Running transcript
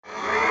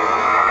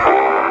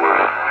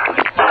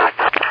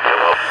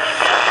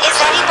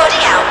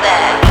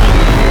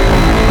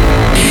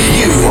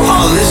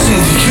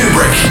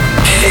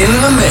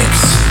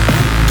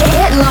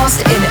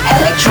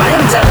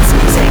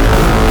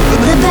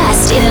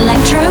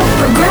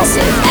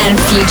and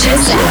future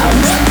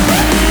sounds.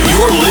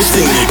 You're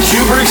listening to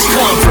Cuebrick's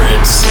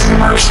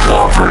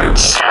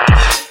Conference.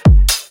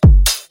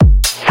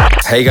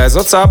 Hey guys,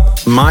 what's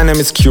up? My name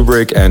is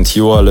Cuebrick and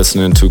you are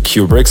listening to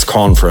Cuebrick's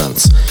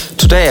Conference.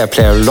 Today I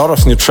play a lot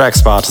of new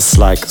tracks by artists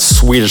like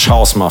Swedish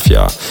House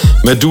Mafia,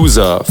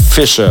 MEDUZA,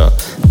 Fisher,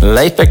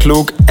 Laidback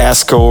Luke,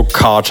 Esco,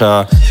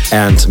 Carta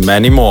and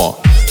many more.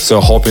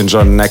 So hope you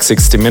enjoy the next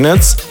 60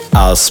 minutes.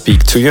 I'll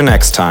speak to you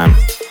next time.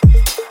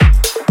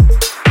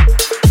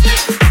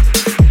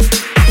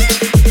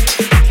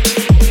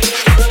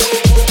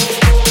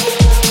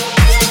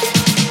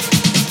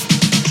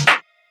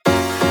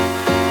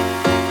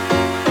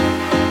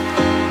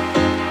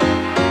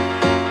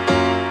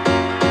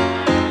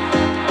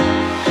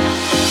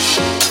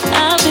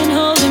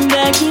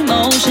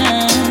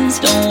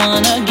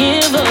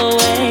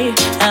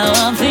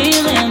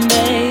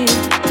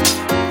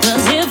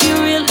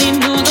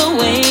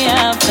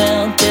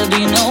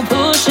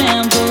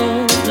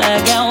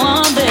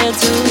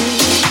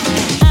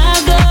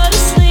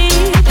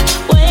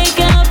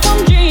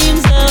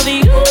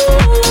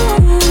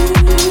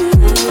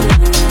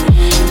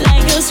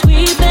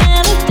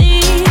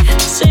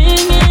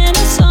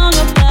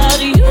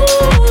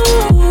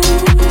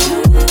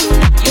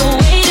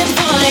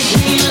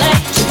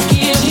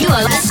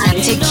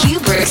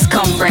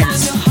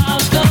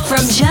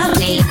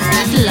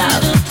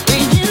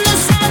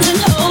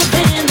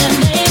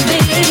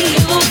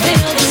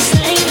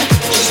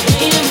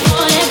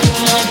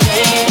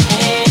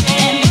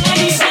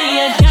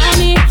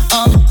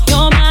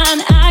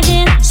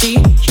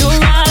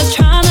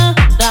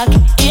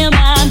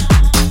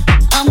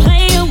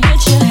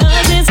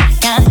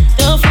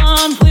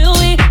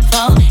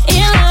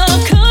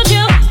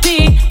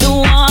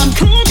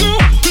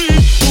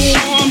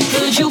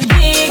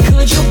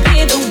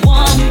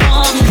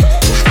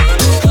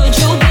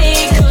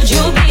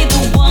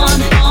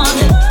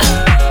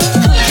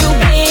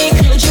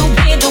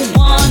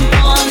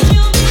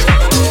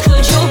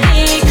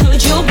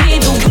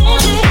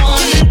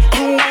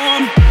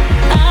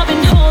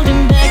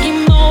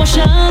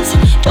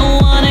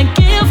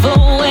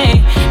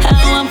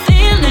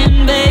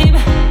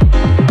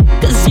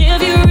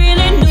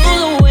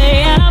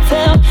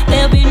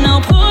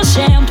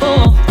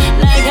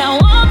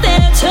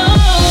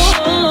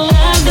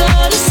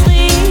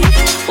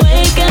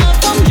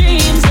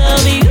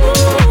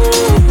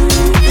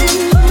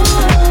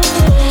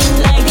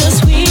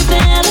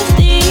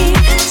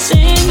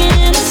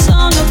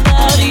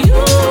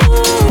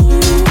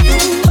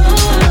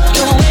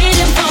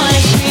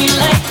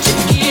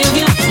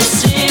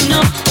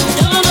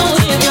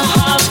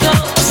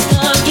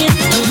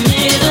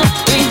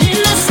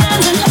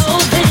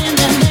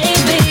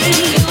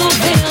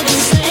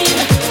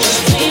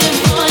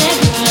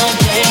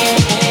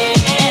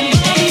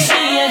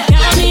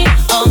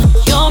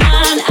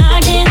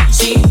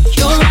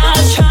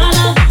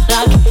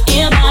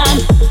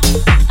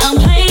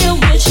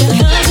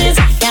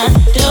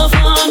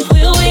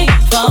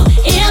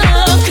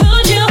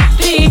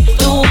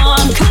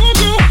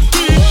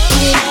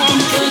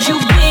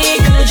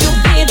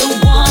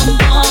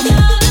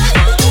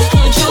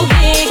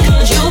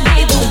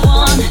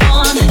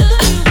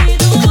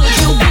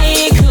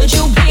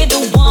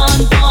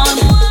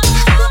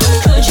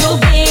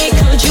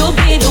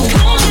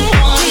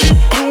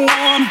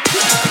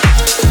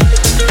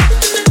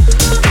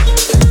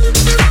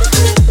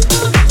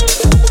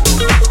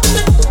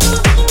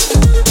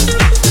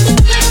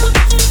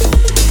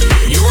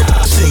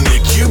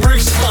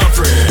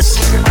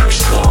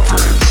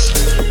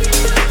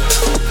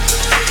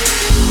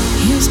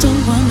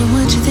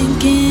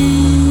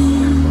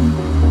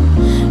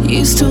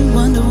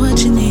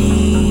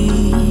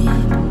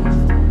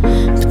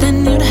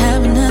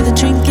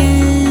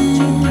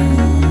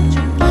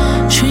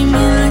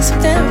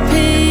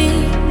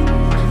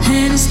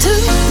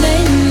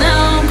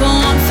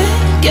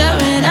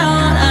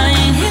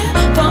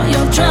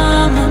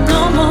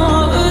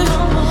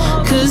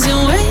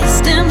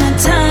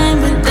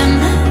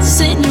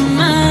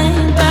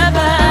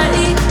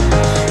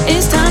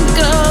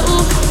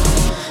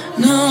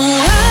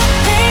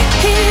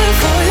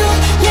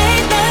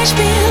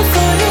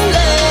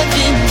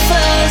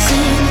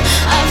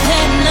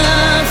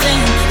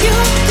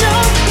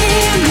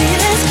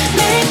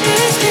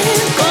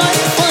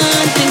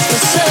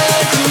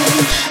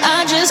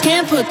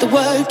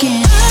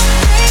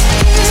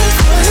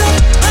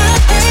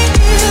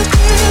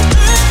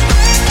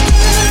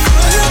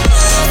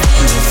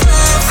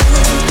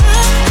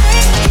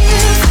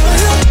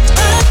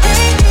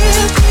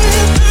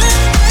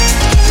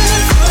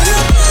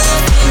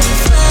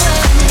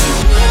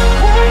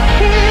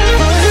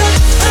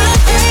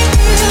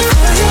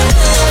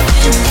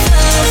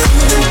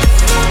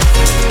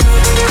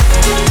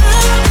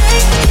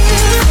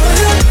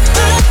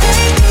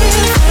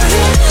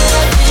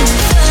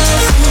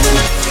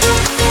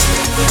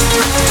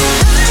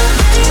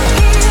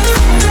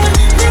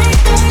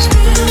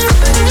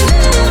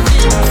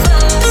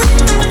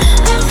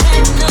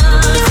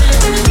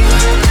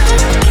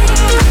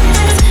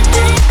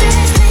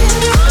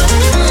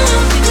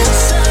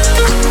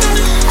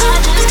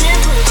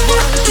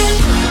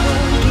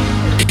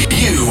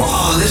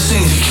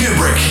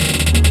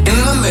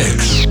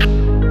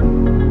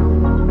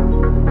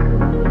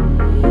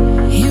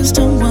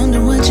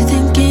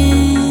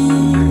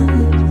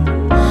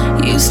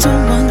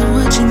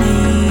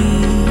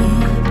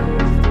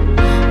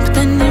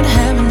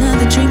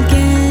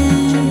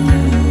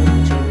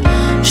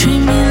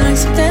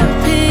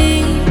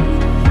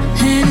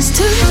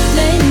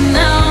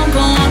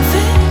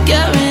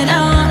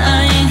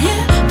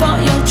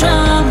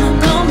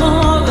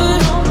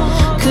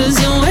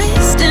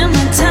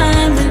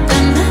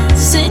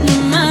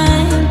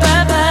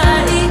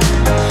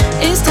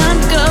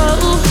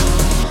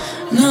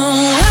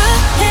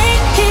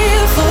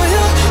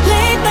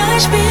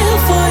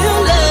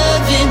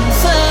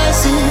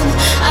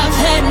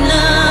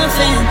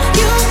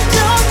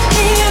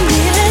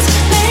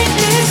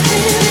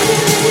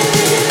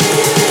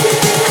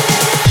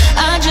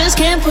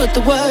 can't put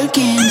the work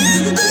in.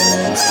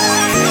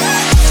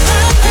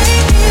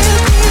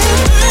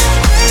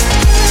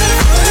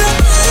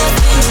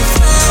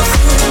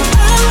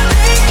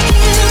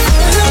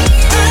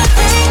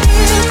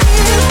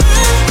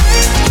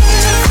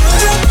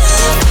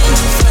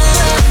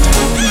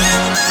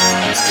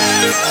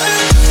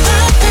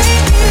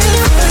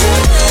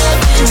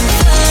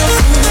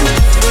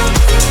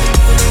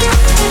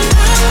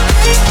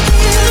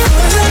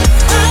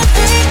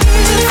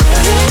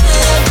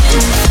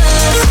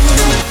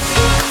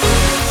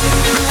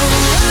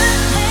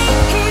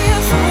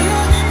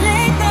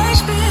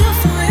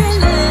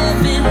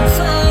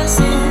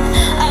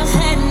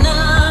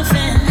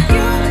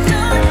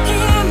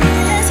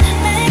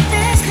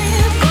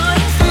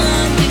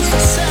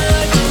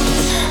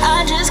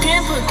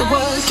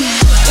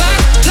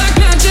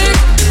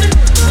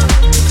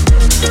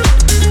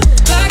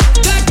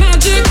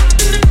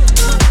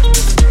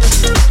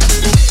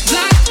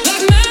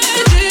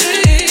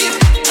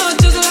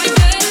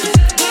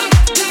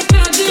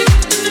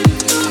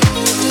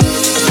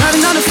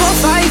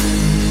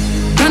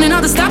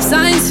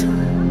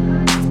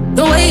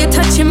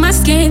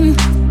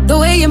 The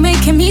way you're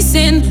making me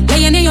sin,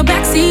 laying in your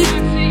backseat.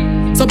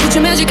 So put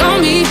your magic on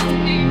me.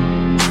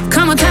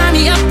 Come on, tie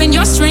me up in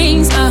your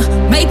strings.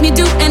 Make me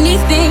do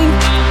anything.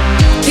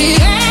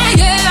 Yeah,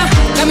 yeah.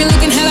 Got me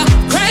looking hella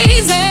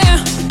crazy.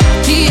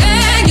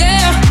 Yeah,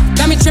 yeah.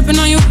 Got me tripping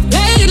on you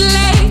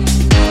lately.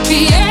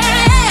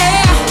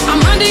 Yeah.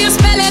 I'm under your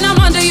spell and I'm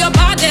under your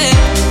body.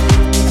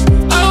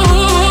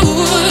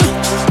 Oh,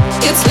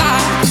 it's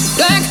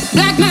like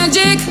black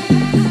magic.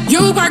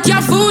 You work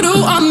your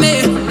voodoo on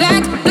me.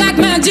 Black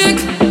magic.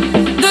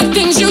 The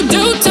things you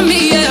do to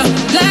me, yeah.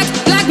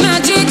 Black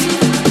magic.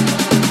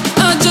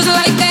 Just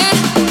like that.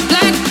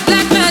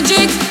 Black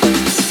magic.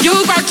 You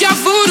work your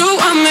voodoo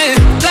on me.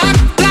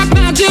 Black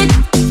magic.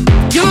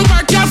 You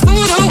work your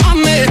voodoo on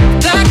me.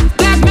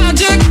 Black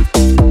magic.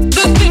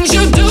 The things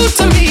you do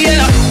to me,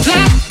 yeah.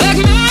 Black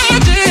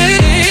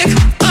magic.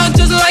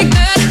 Just like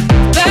that.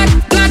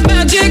 Black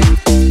magic.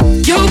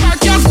 You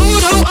work your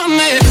voodoo on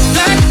me.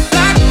 Black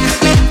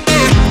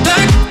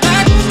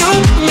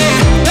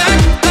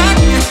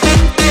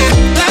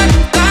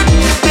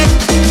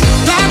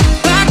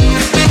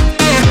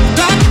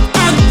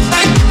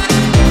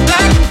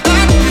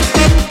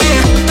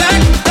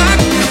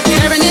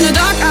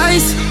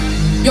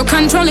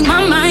controlling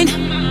my mind.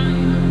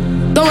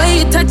 The way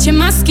you're touching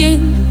my skin.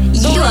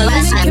 You are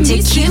listening to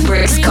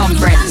Cuebrick's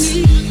Conference.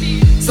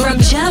 From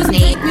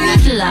Germany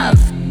with love.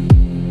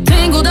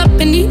 Tangled up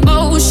in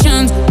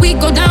emotions. We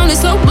go down in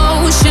slow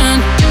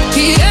motion.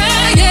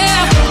 Yeah,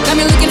 yeah. Got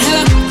me looking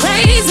hella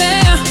crazy.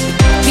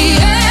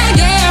 Yeah,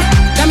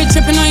 yeah. Got me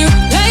tripping on you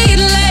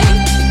lately.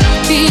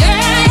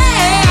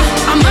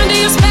 Yeah. I'm under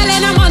your spell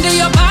and I'm under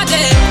your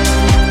body.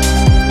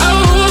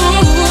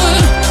 Oh,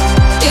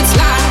 it's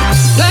like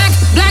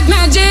black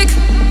magic.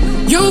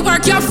 You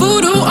work your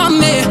voodoo on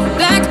me.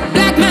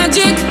 Black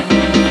magic.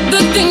 The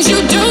things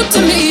you do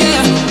to me,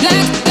 yeah.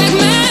 Black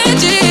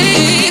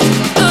magic.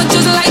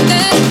 Just like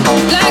that.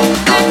 Black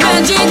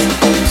magic.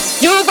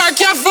 You work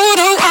your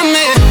voodoo on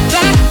me.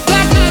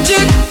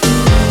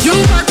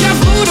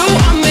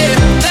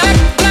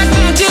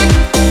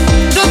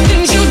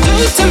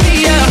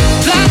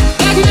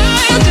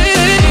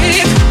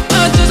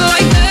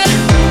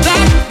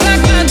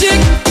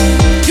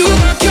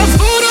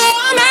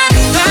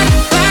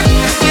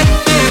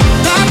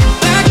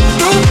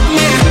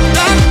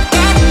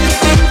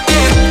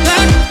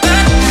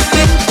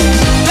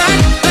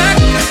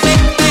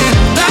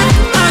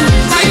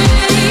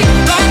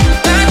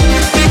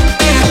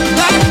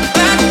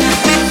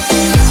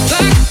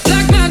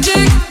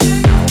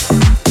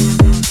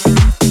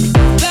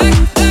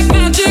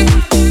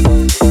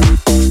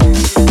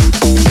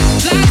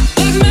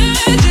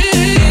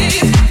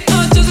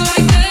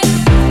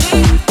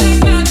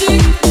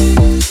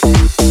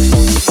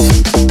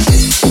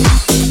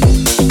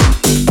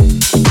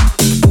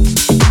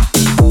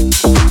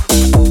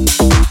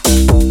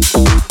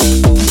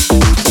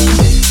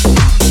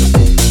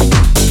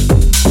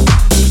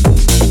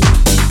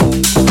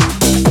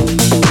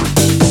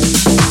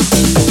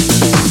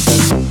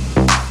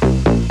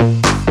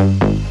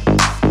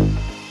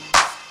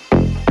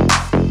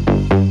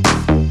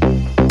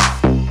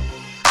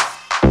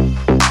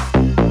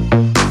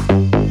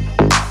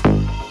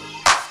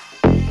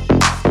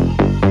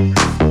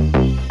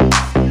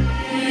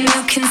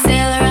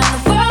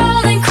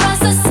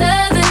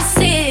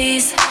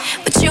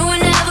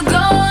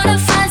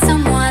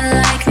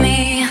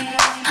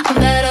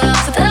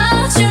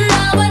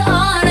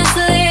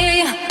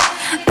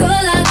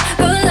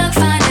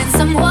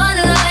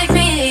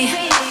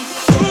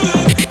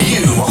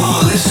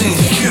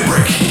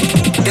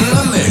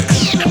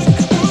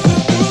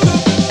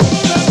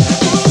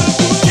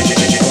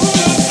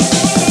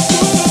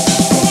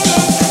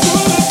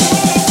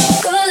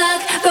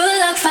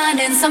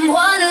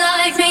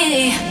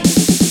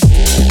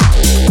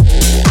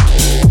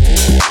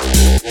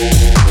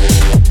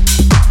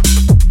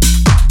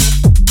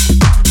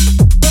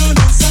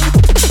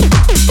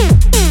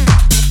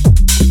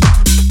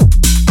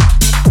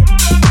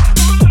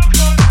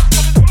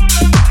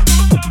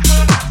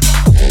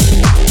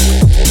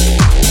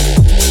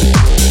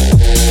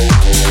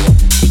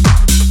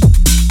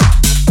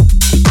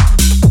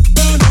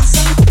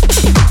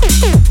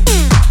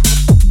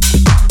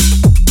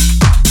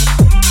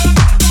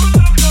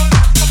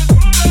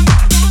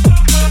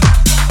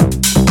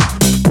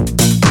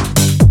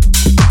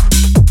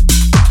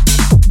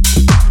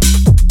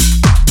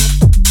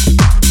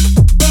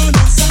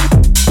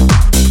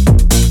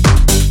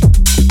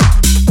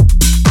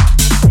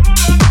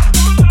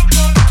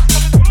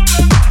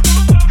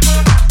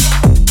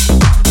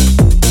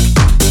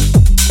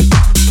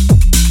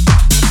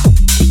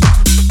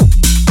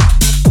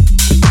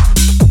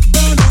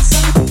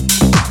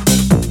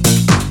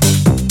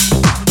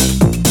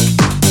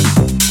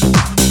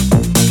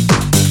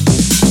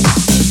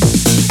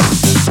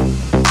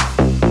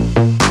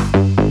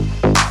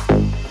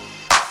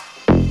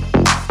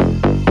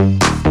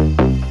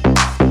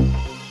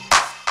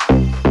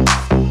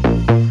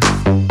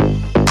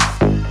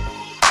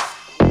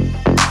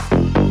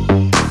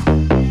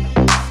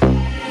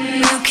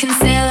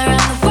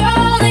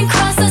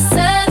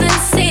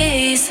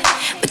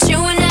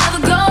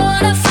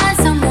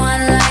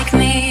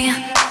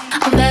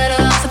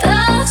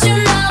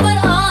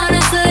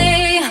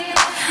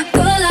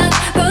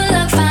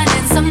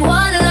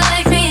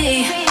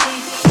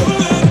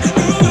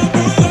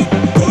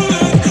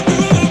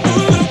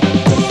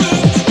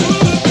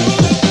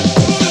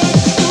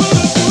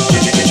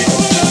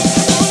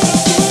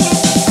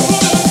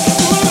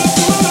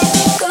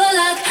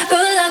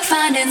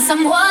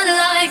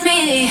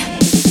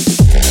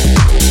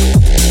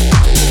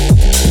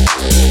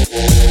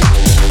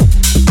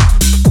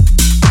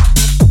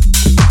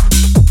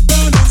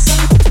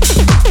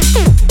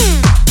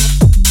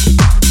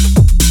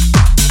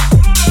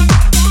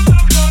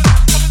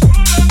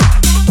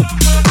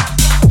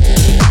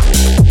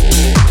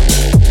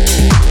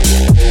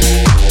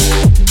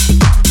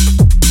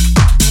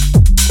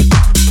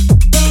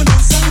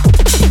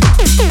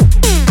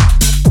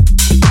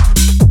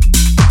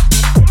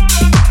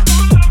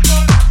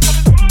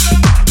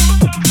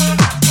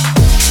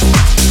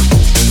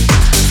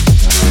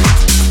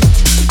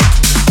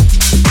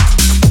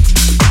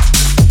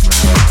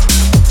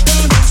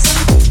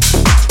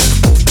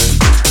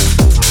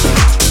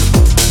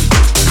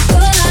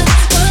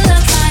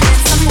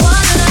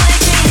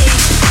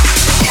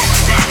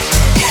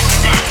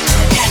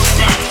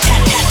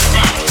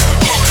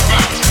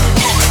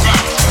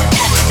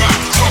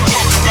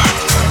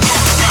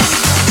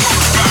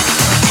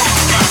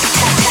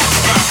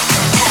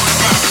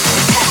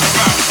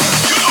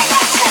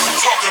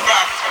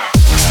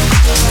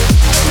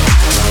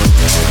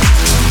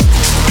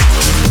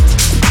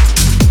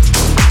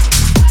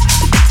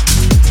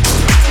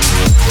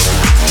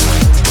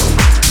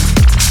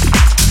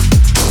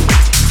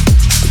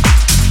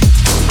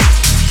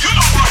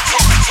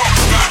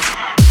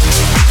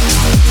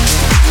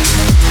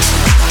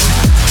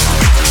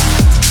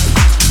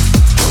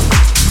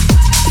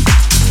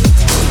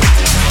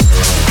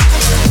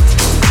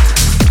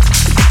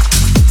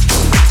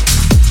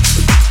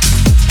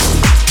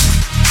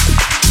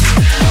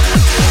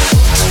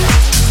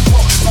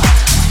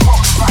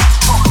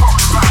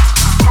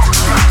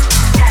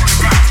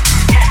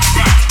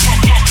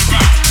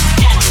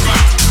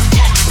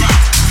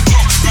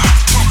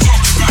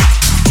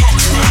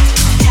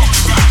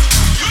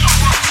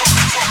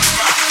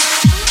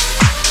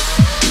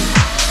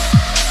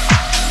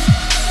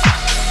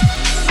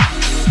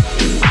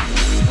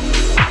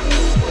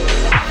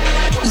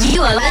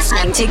 You are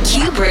listening to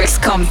Cuebrick's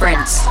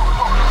Conference.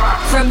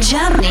 From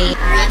Germany,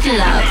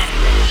 love.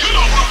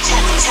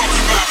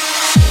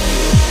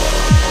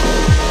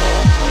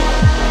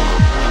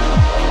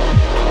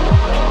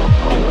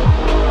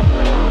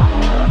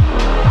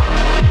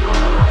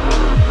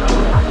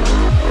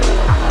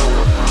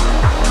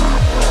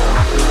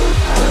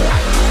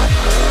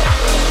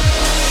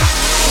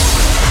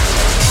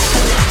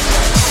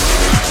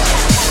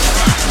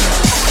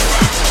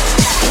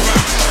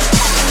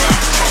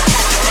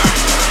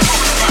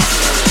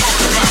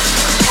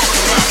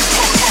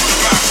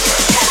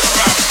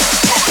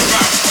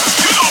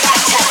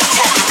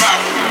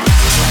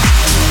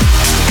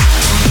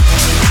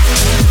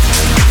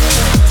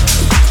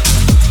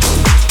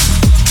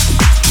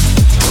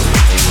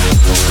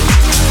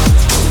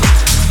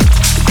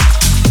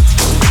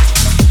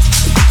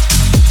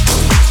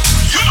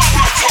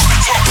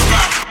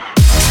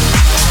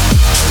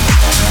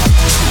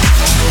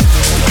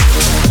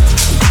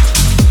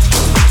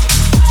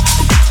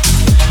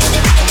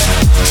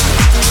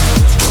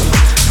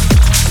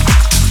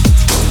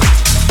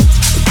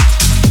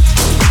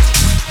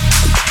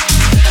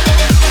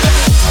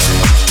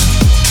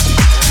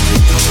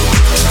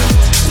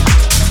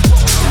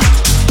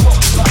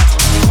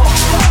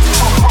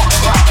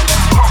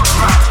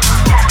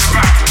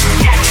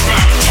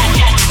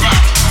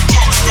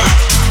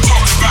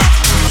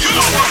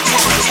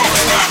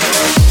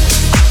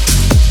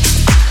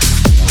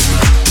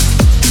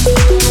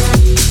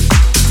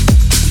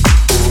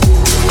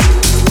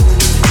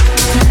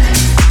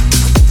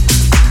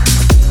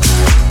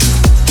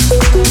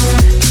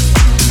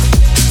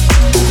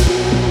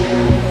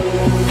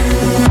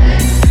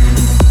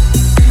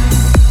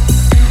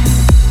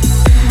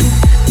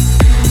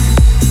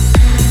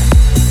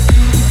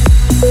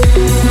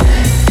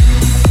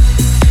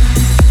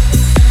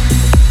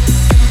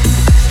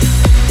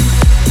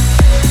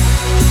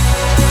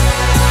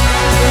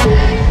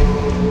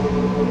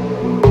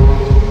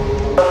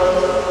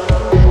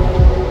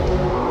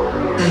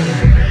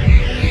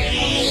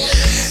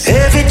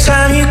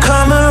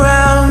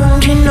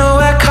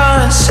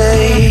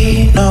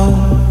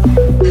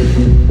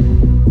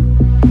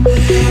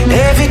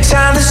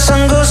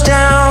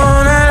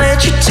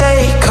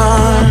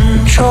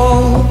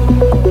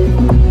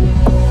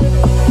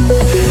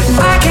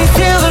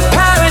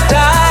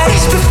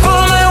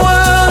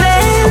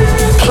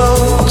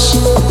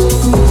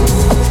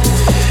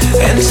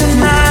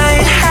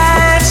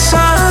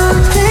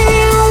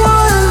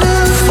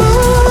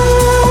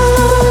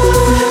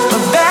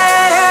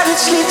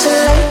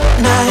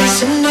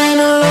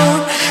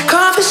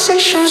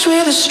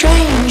 With a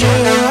stranger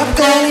I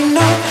barely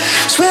know,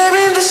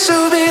 swearing this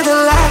will be the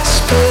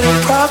last, but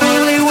it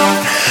probably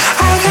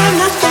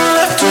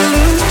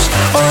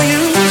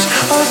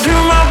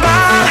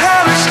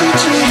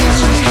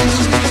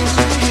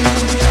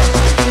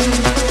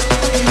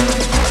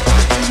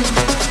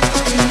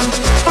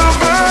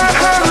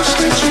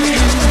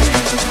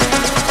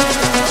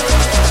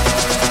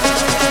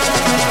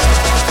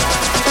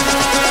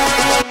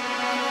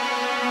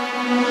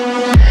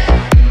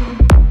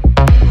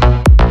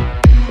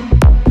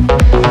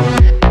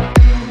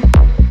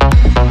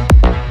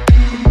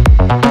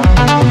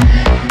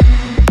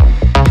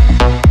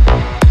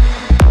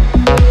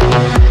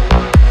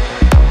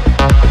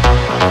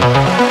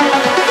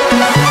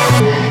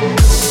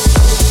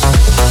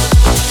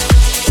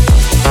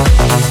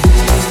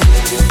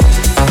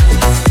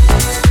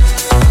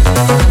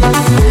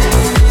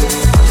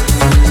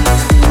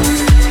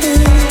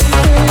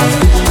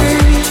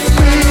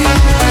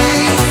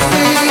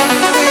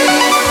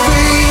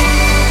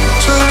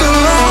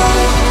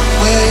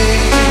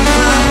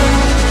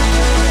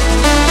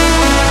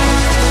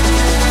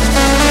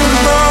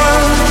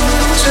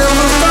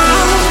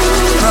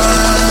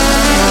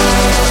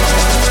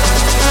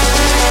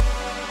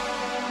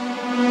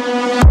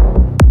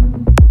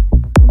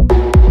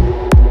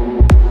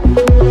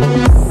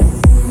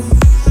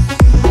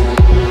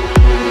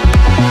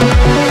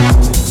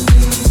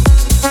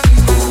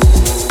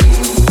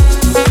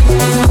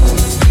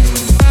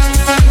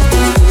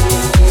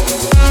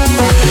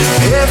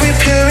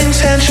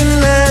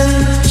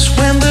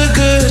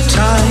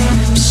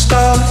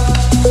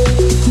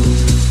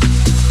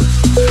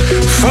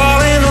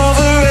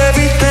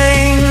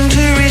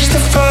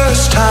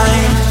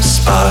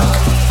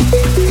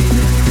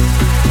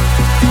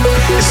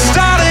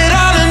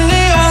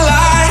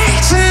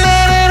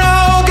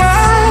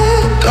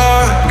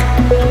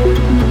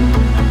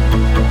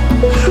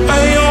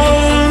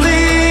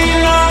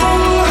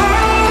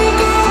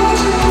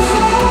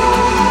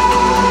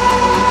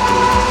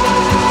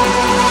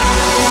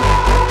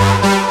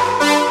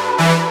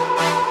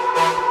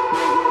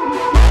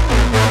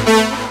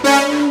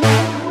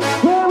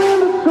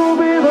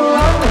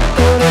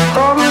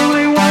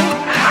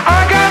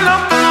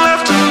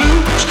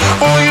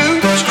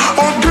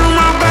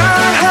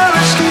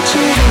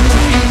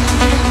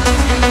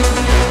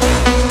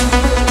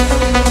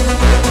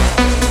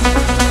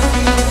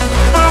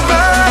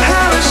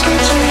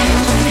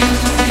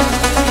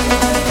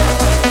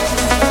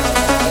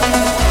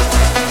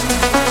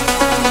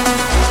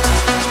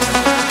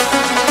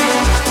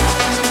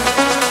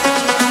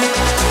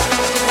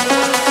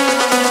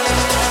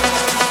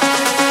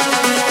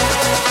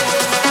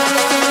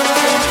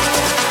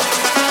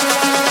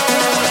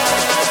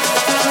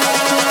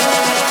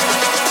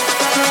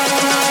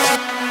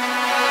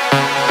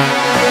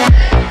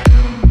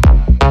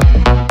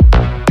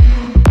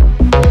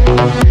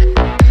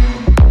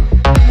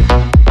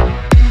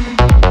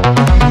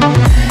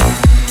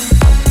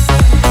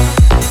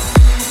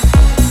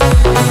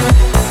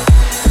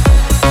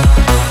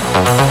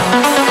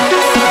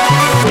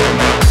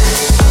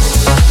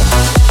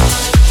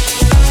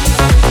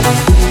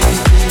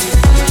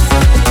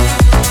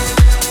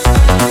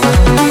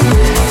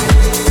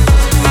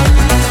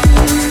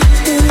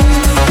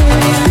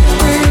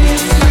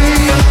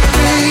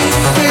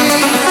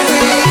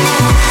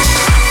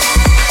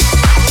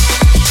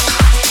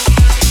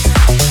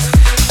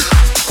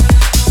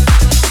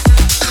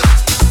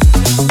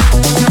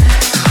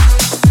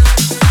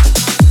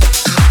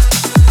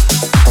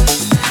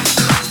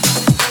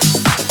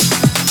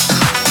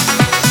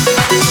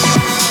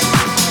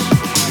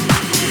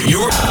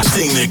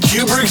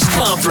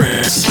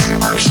Conference.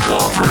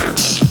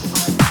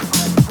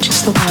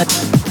 Just the word.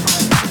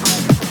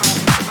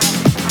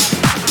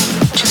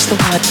 Just the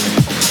word.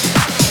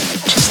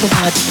 Just the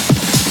word.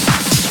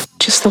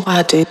 Just the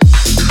word, dude.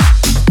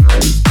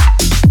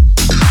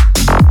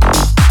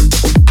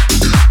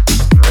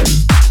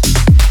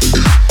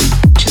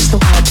 Just the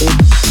word, dude.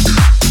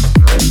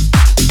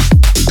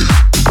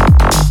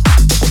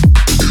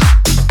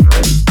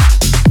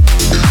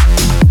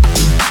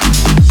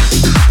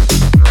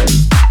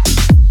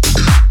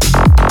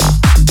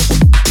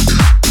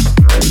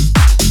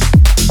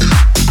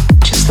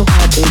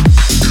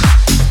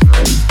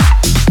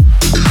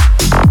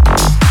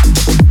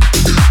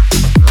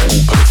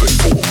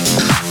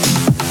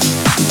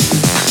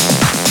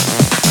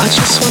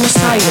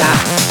 Say that,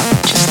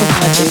 just the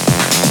word, dude.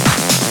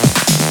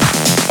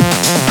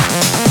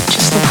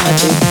 Just the word,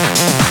 dude.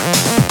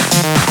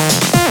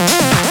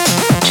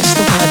 Just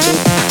the word,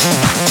 dude.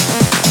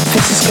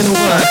 This is gonna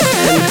work,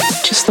 then.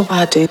 Just the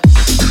word, dude.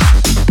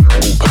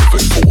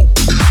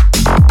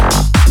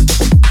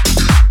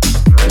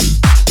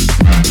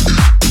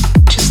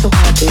 Just the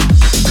word, dude.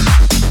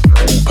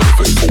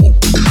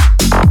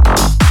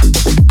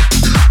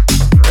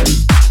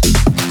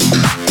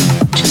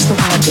 Just the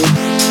word, dude.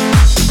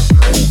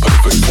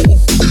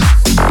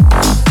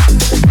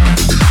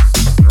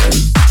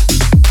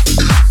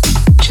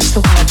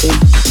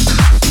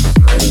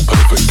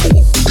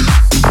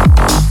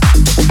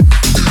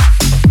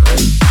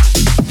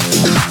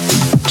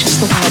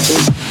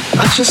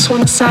 I just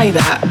want to say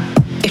that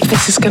if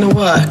this is going to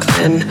work,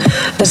 then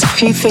there's a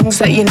few things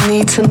that you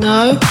need to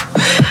know,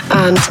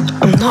 and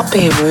I'm not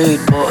being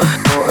rude, but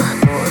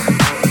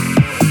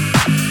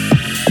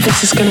if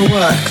this is going to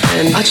work,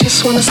 then I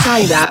just want to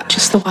say that,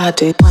 just the way I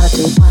do.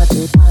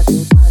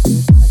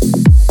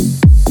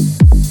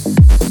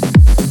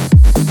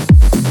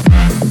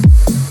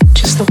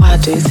 Just the way I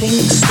do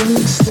things.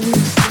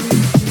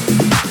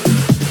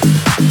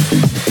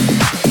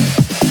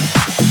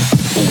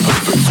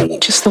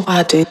 Just the way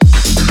I do.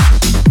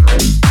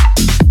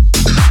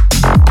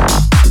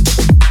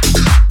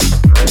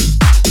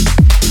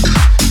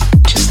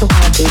 Just the way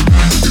I do.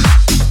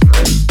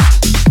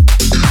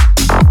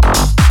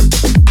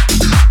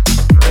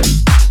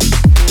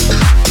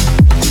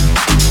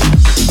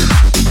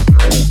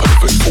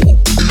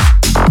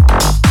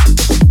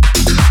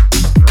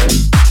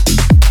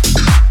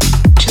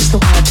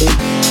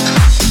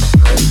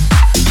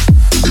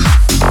 Just the way I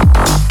do.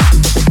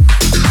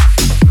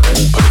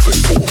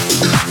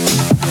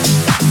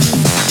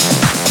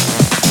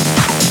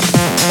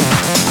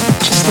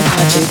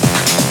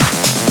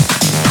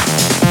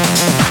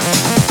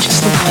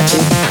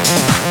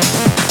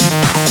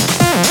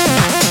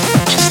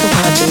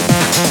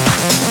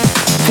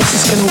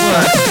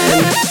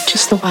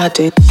 Just the way I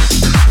do.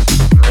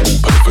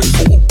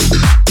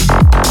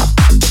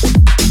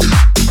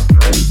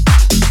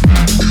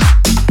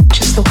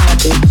 Just the way I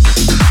do.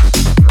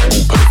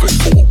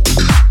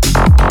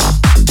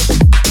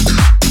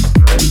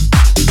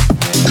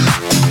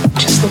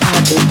 Just the way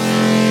I do.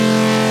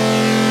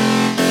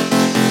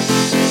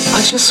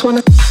 I just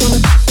wanna.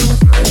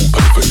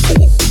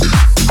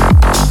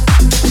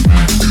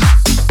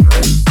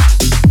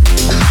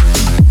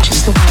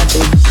 Just the way I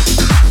do.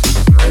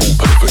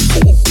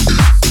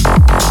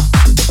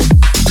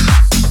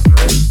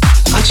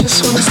 I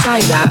just wanna say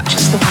that,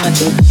 just the way I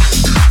do.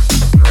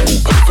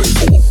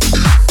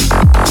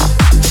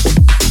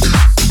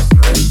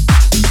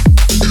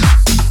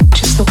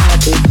 Just the way I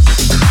do.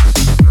 Just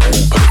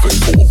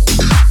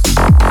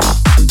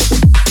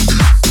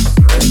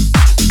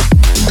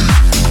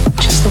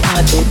the way I do. Just the way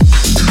I do.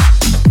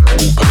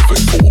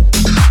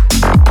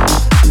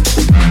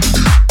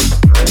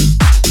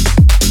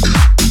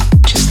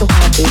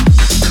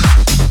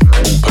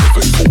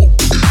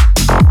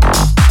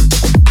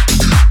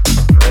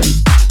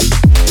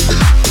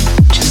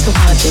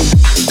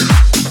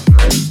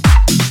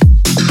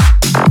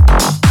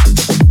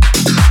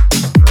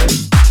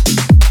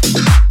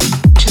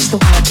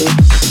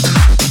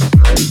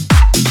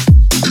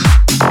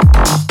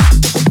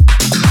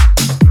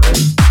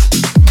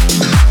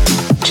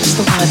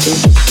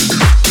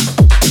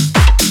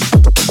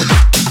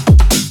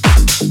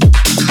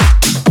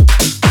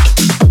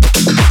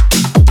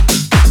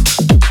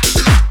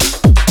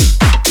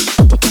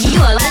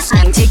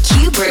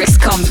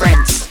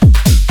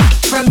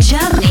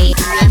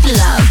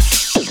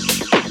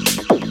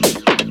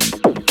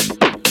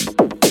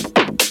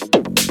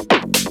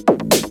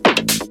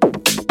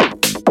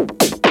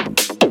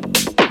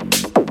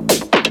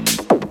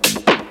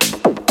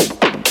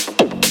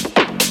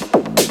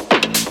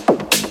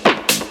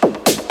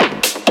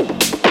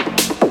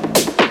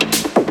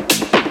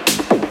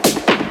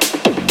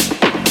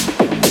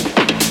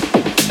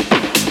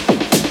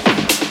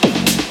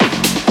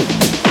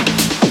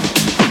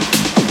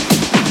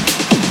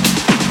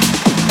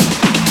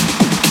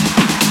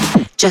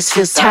 Just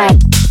feels tight.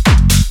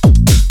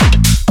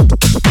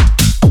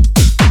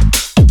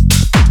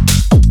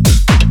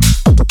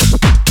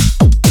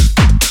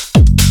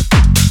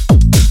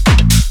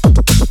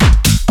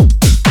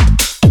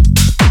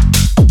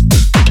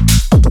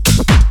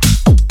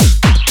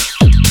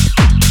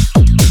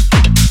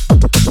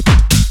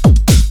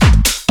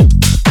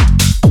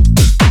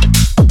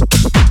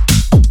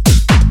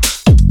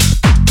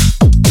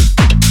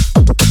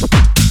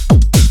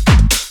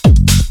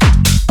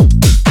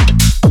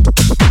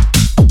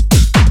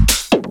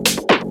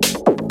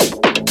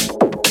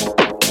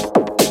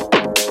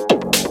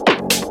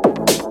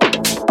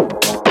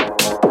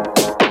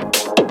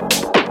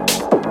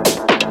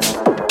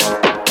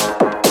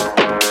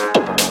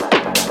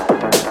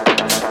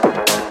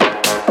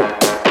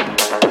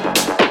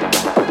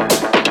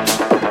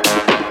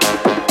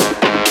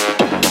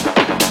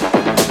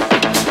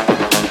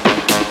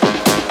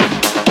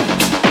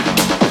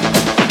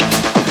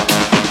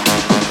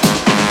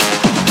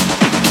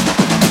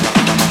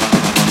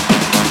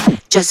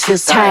 Just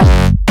feels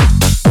tight.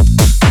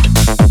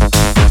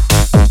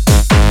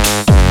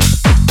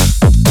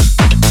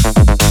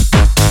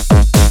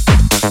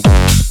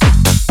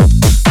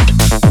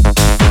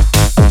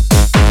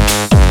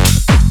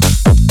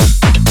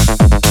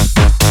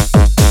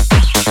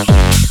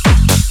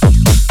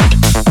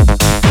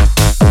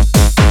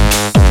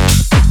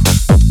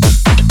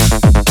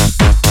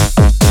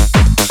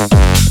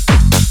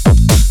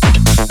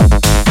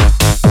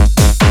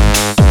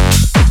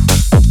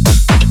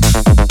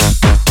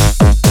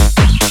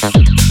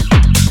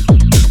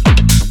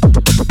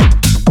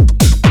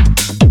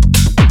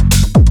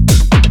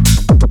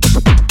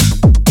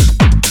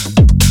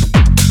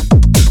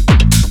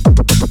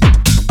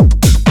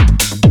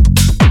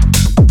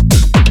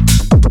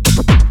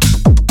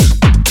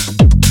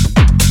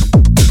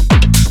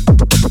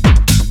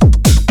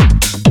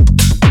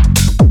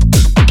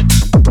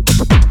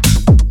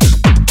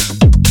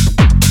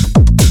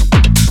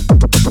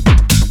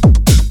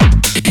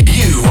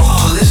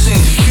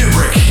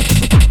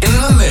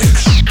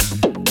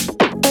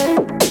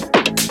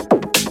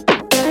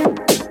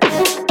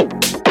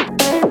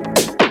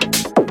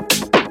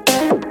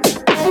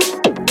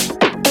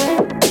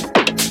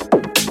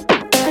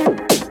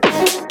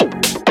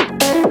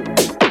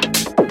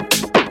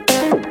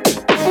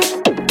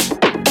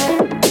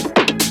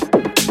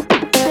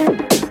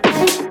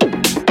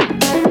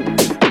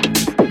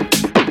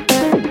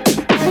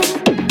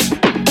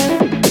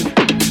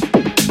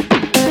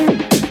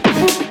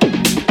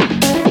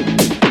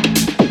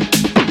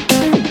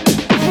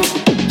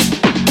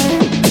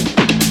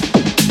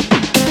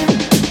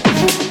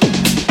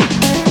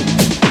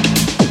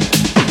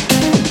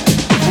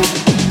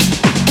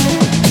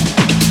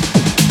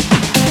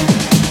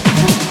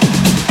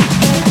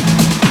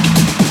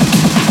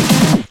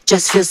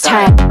 Just feels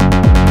tight.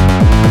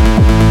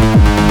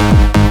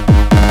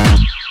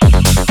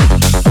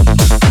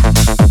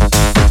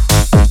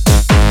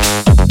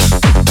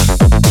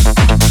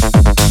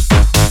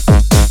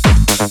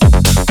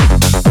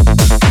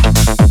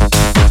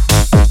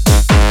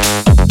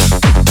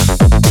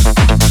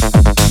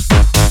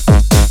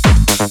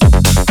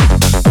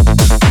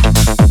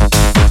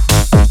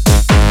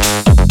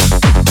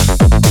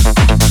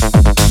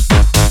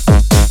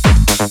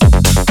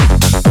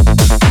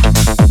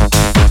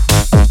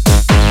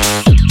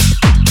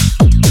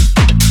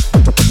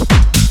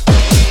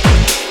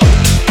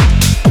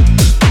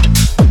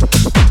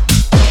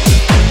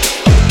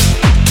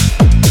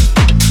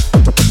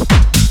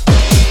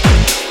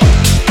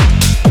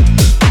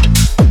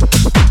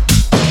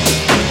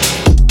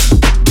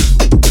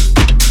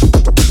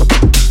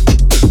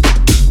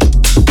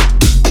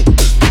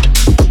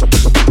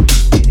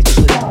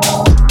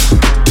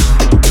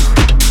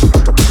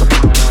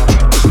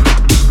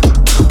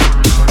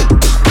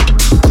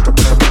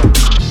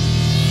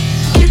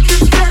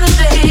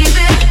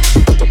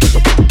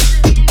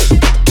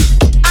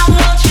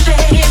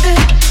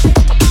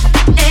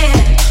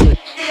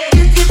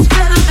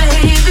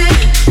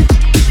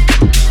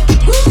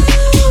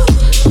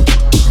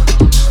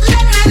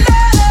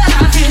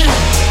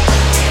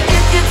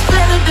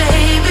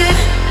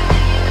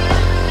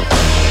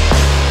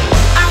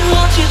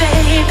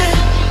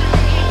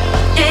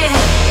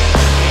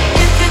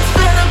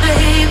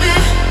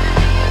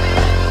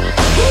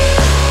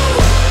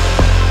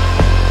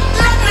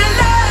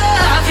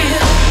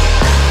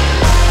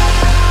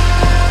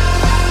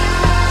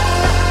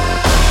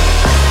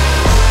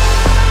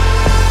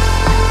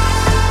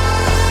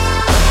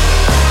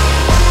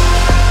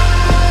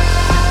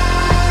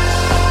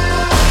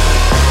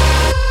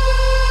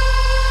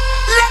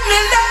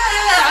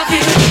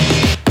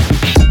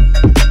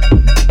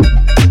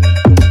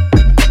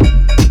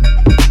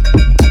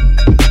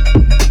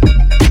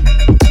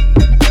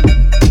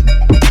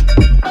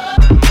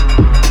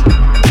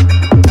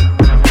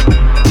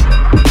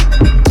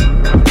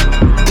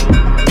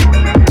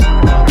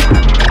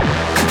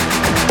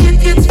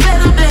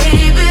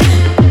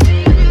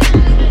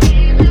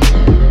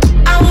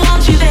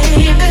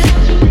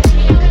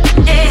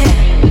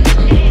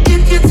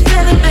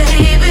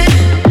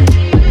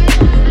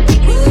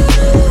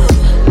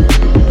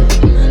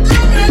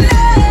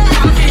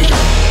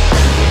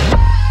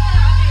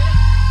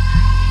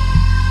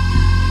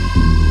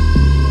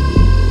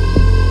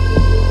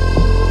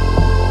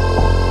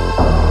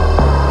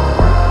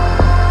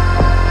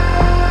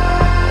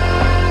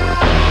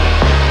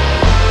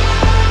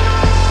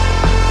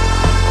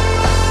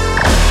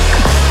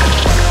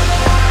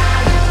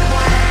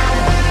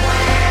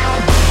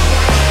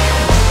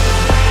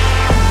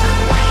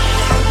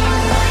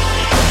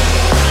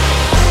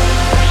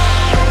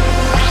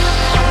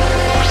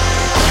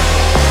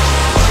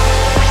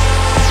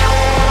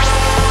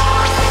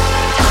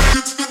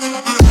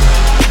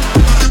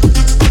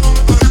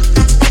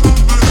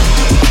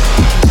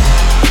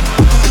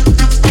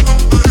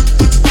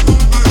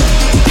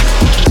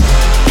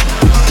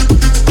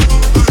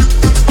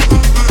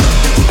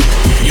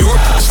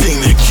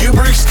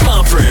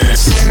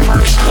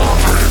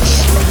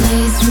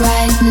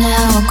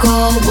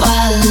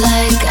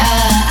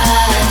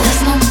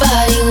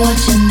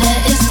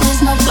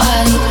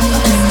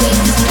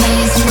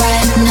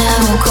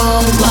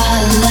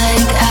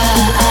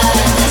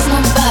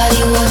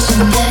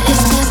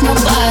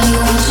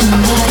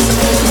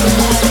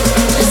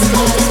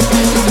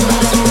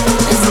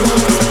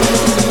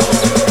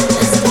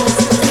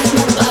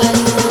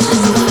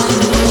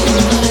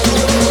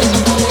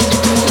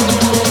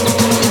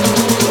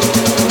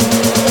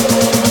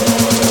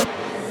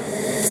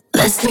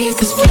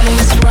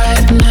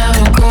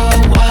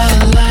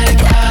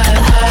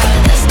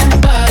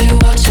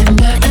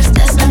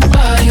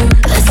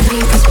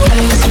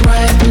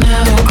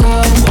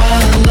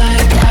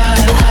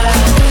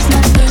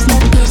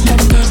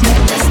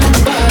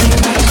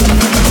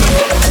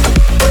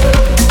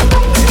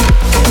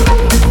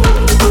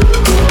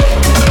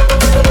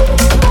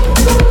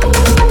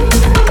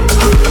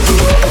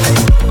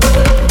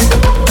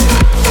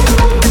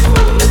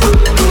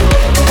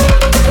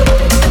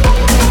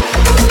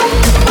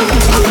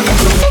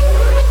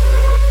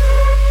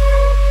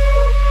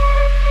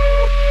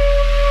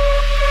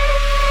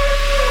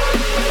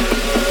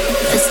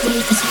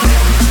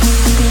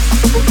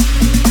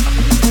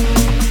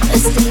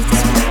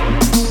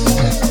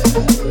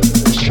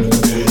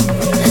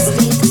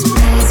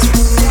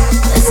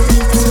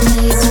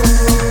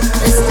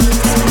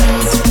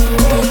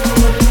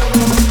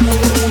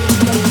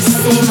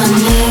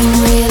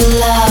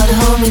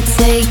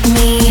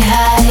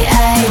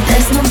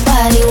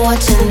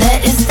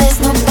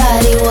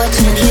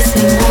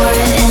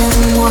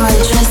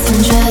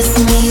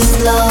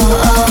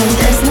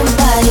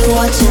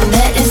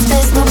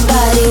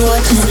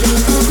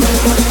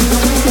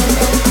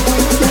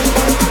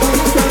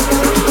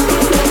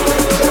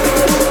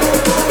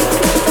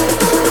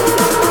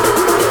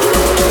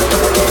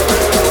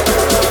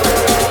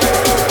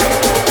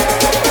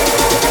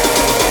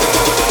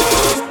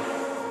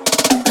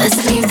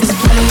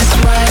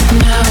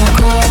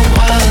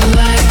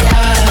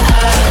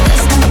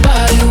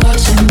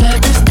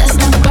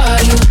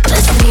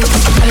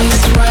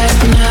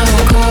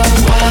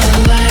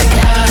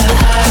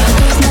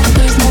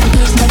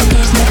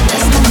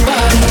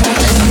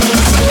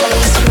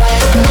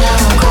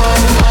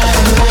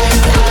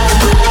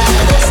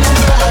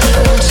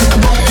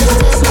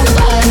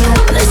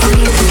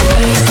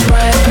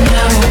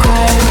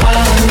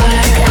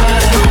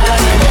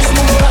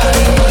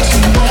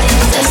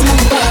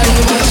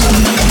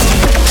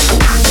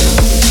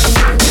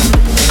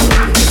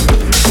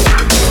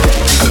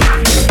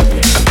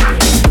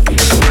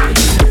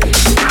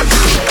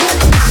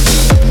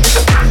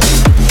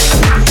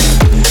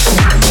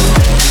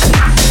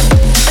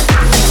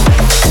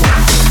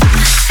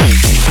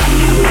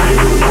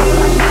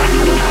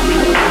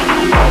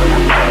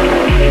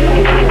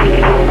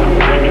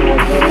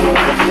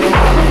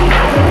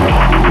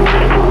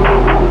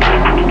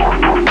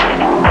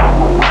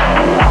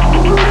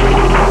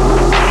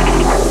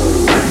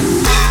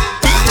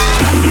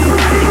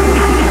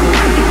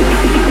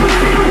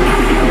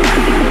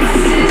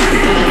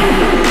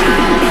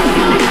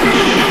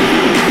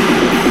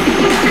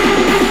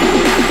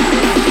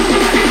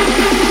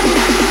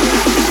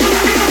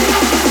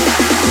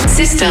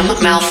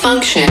 System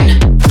malfunction.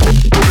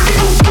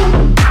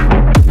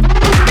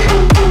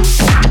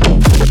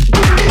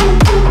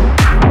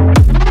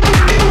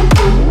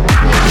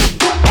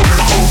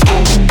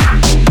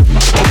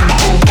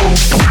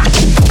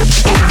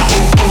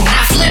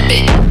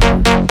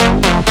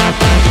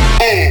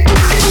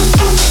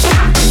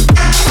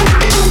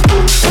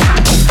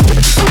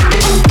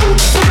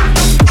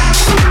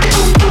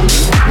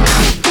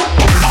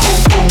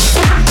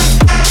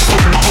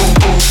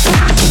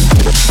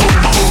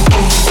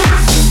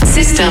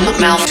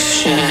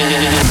 Malfunction.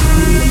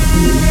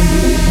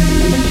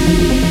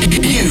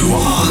 You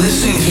are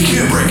listening to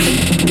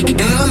Cuebrick in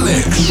the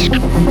mix.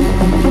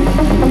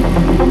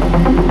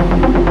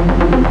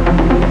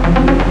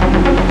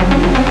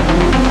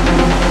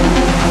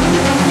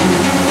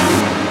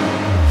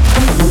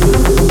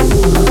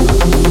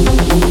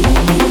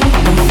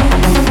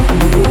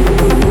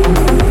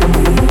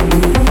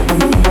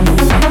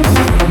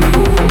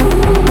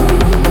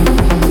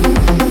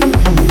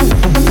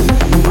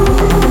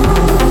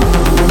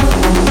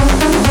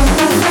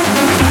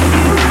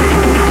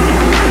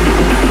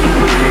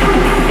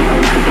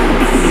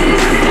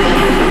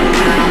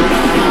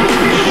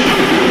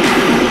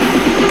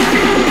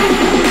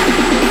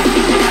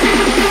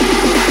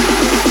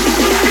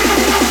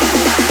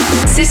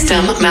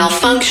 System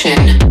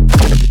malfunction.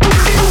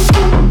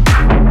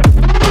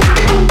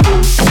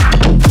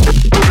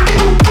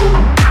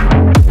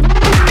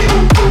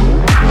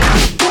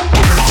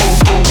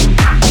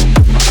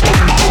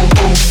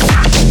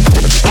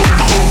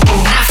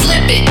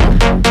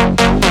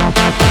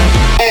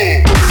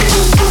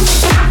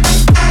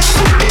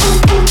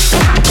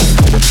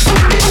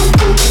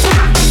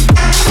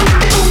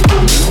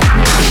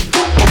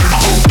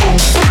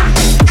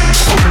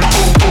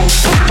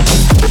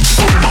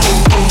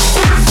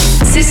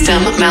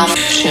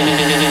 Malfunction.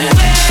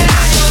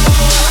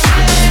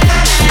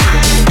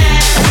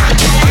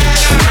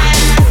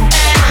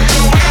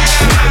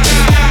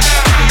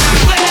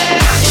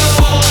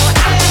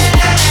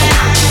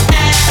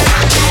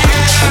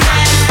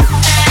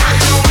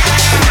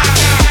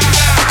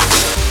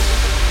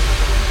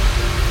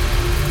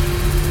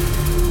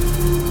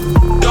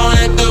 Don't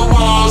let the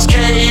walls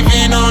cave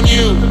in on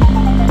you.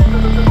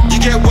 You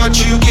get what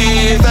you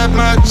give, that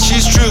much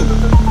is true.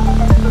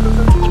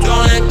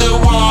 Don't let the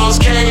walls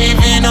cave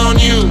in on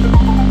you.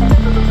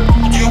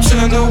 You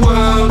turn the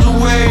world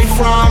away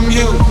from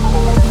you.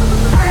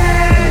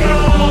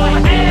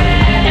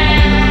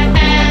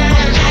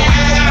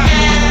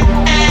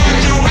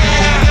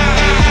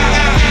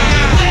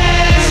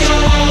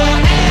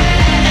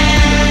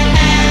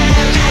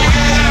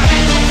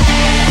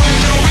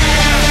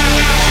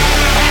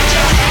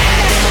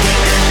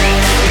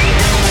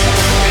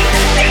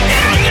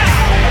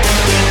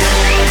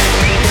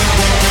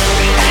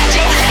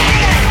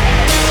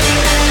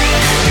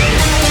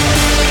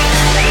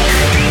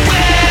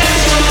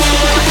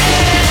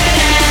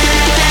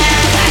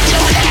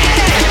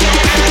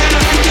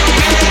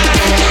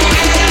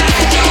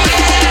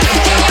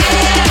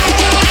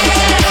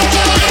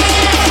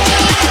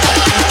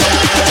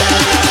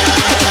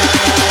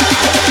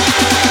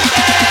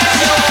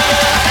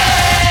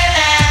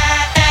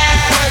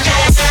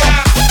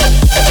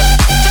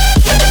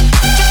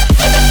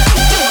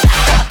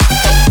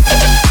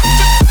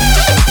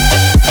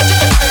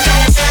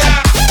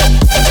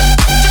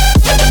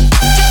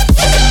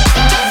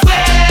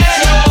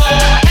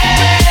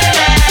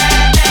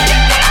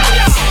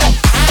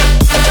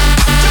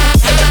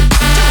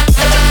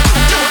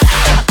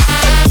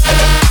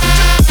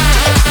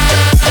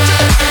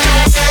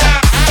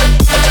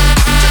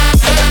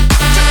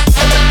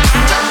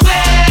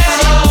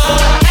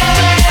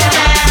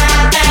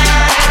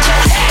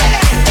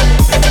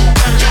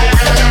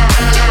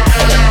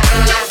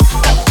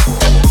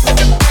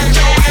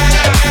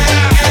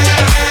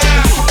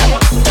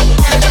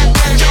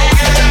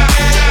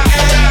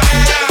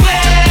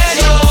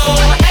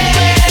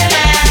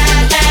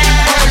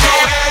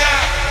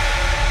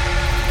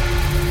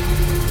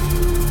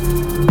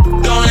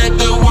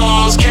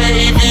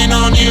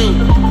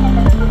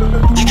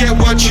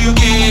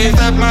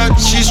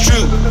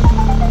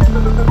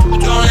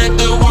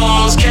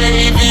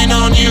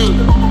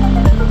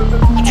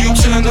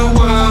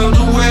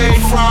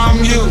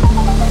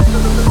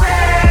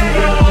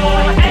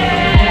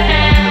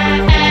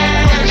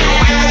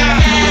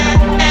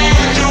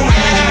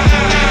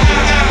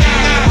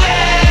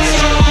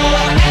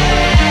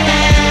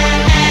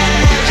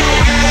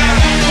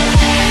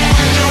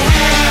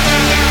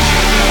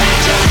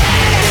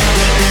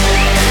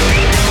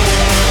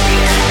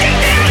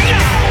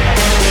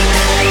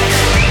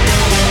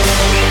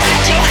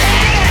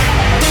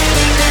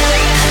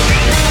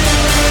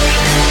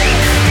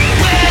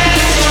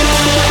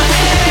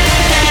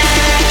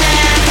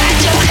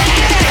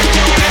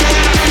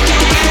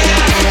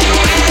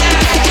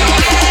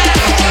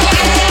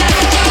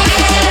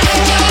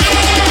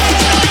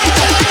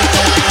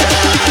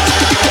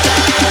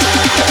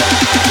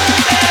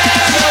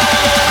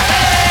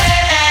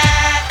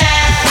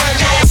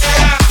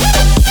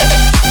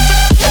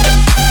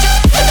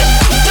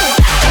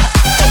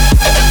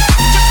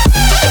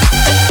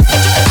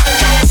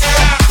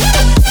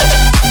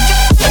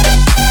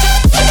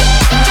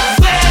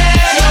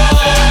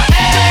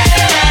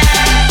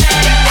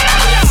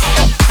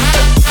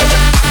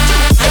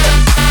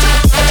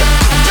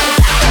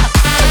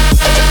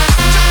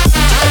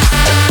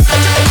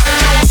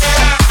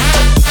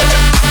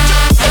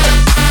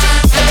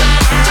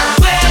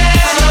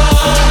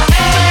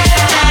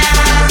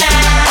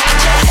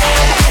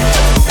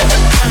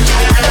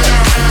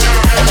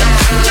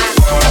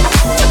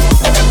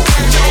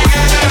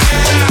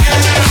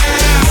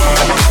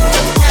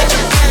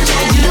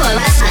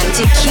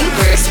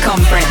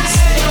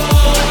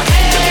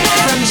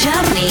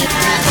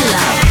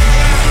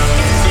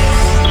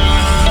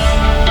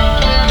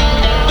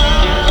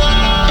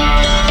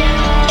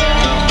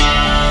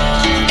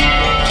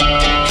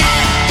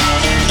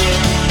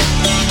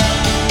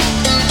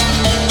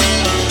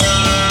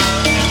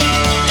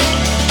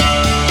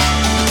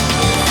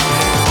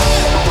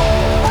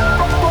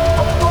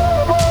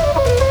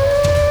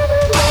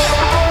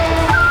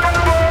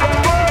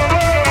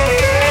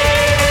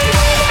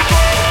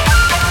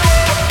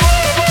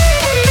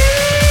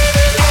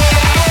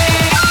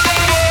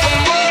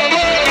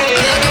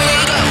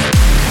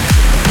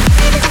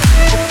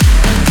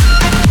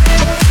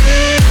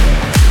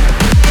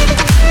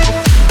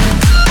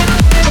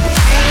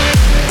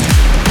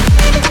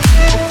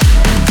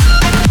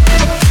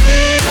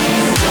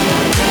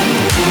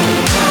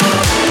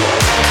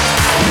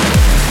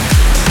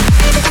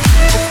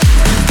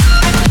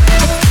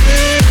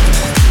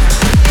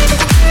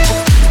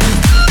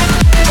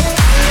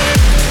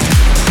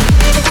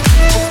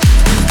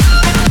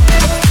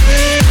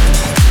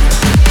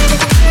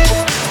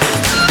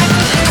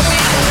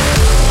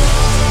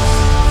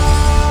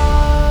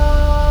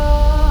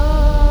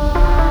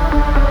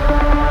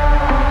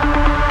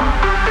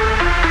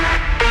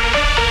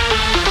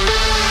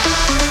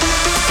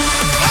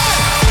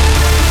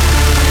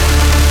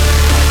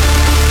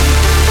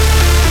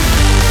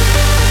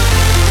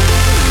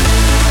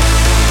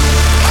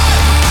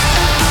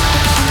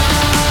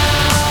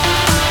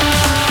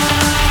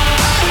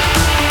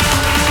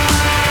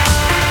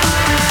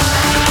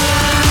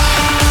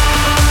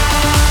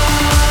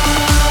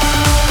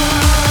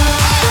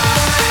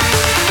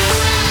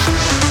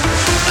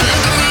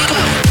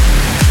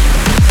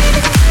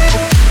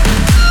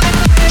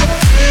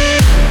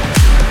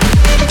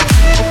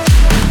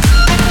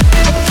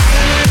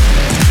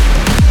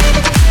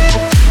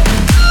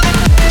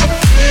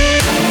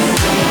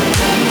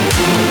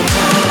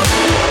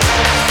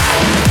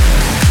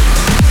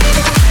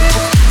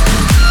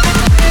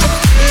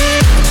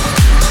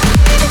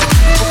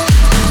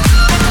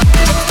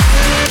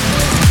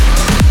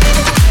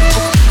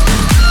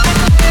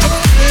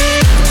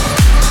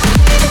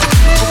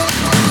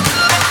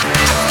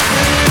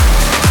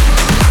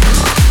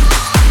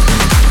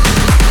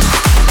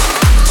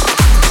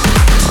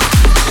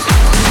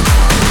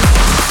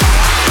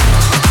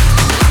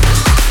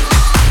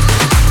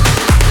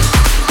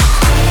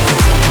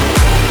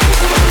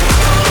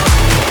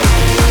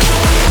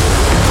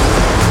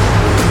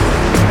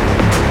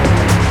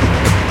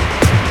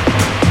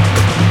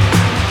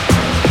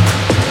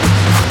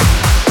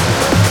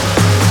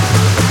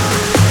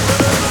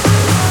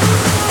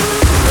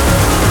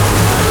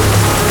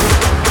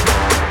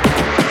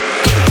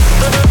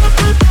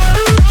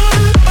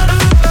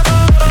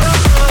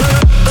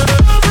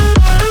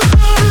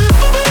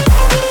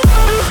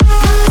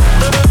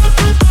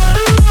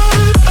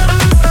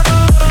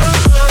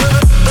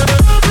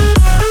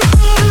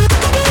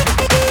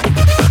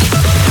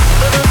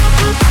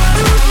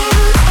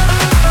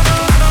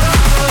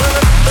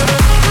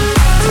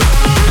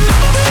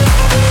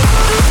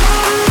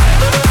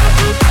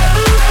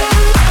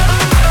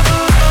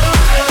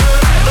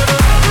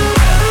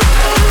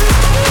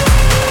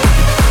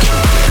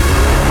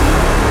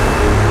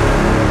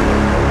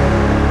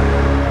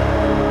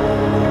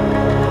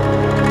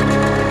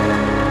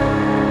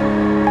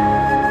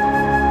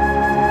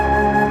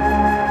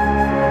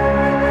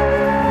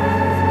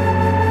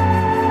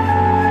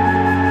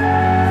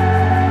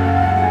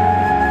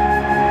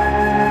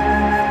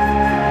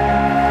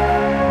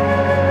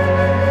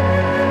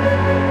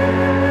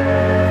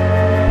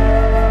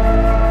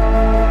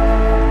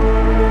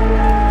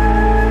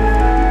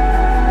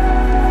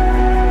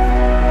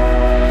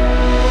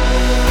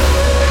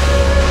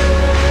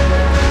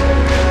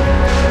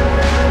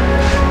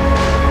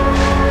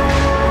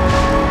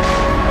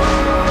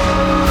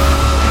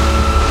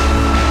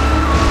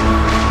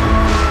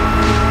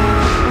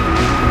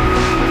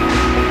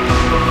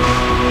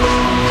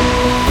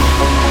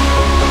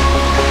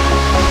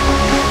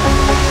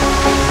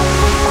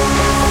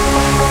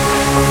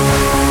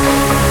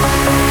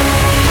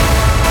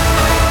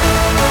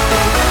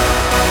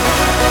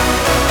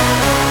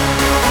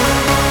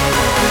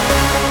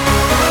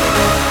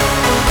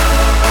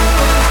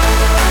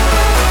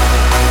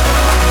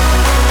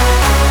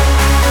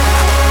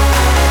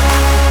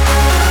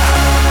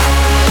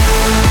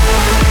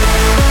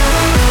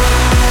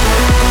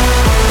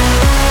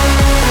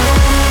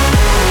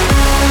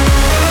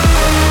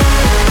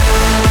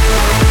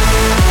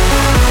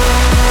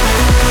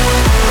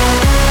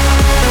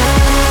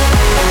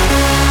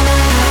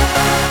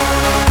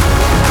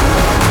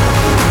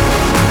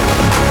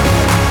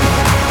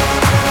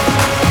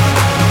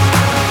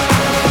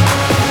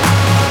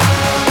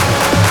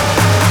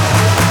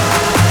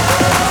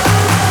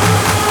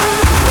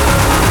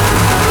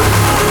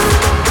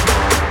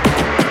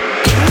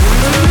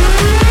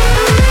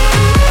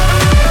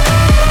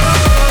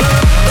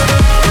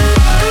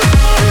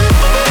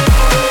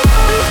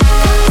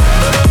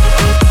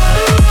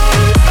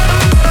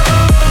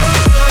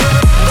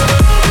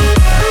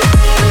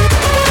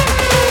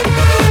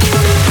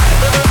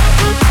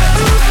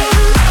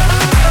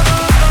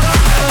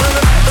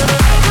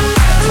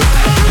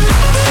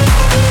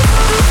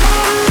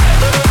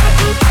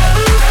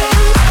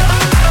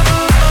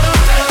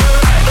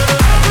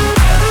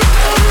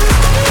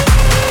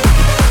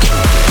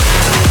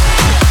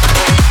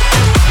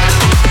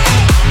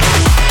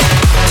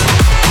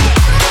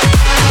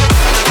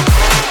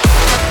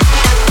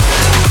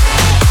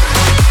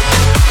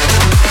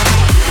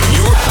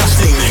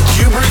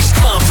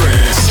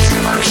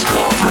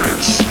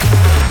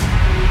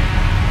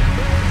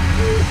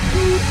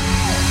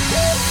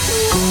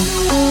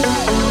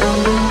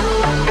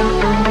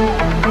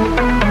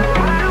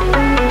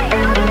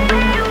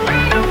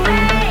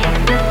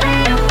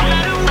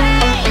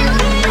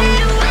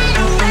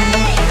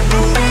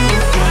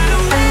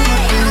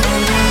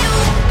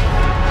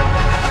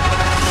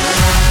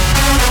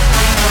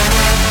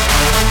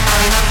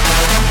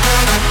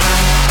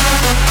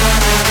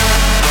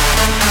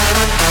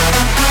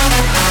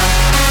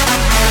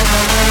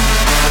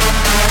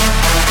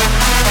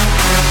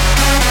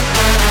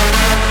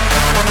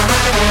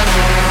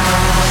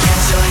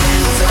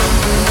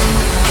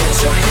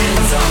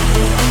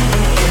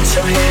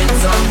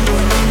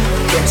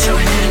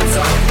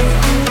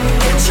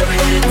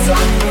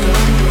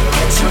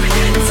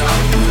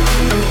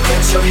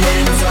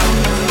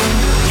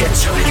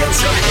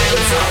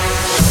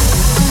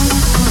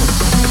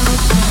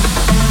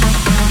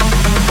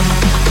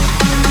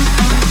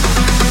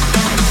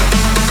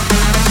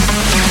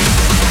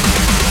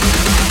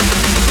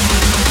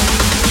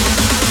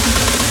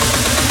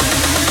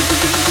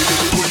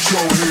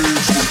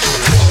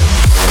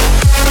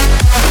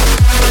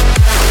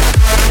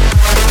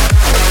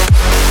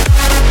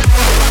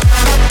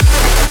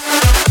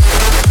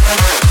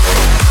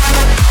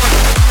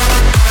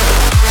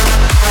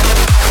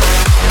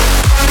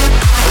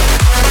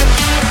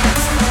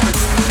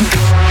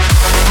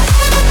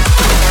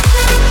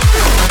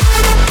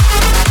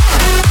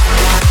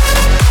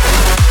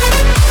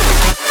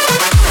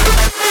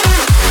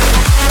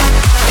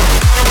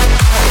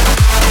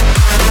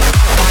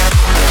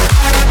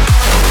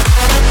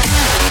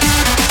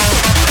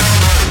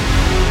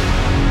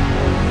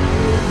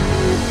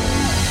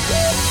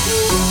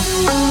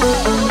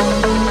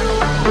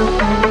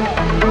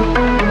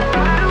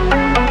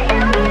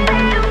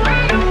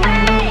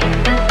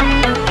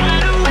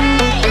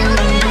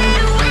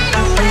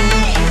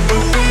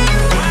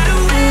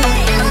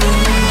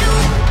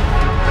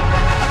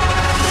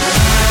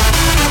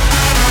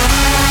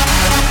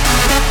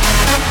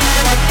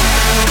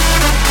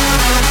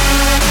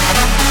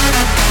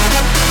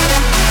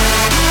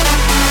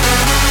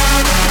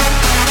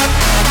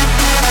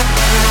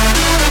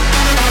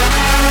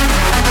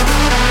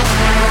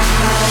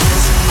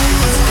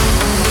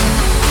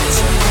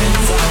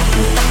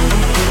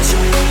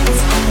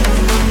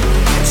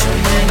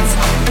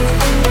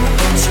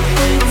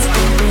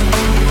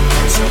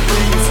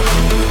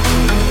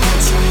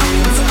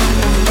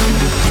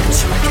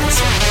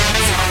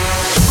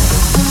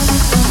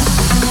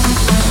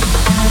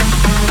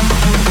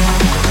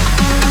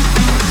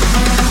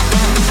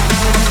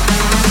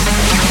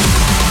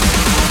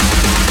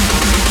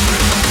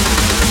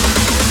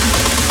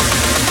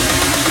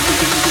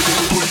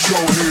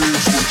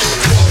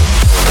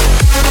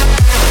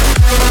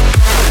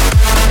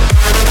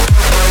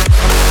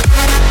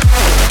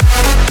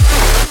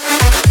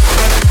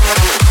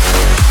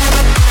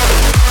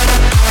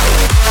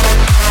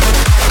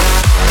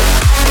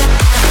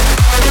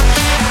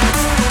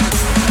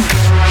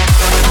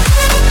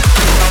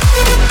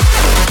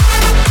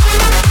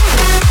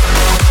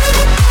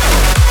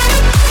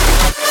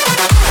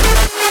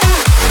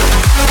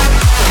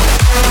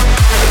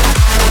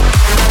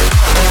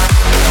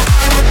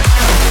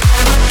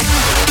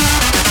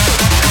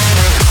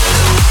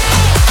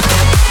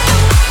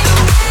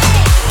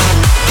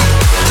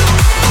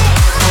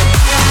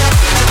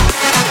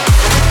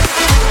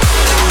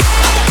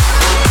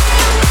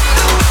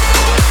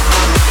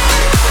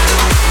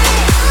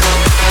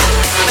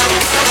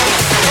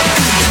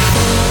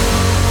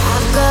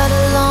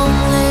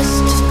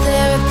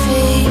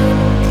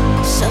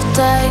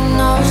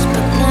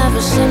 never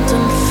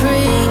symptom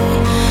free.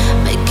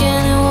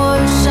 Making it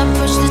worse, I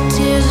push the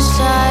tears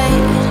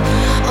aside.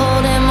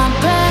 Holding my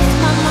breath,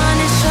 my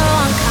mind is so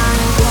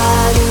unkind.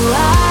 Why do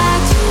I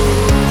do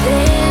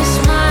this?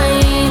 My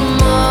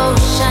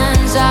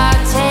emotions are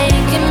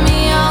taking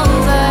me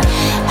over.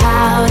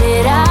 How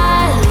did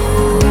I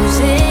lose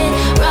it?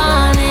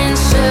 Running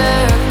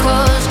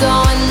circles,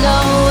 going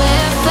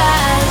nowhere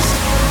fast.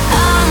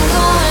 I'm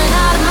going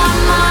out of my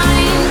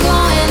mind,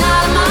 going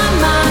out of my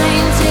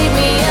mind. Take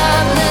me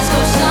up, let's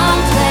go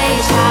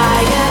someplace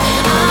higher.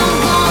 I'm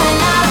going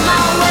out of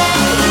my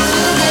way to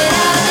get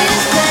out of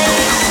this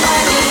place.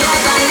 Light me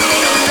up, I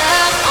need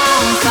love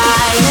on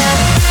fire.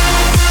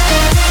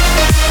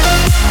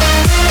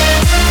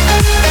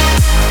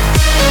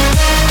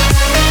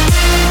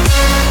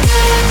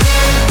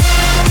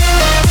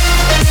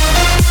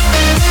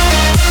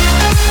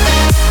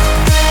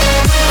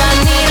 I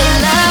need a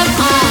love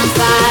on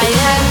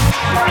fire.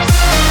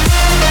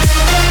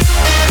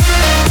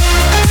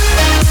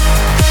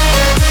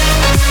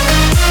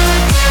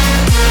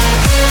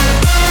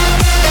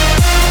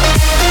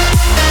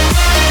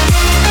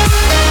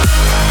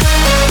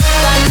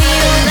 I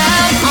need a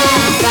love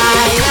on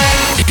fire.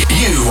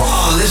 You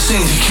are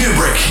listening to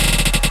Cuebrick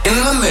in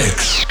the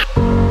mix.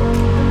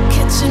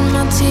 Catching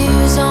my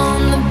tears on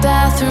the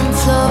bathroom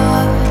floor.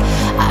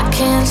 I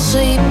can't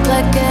sleep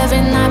like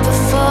every night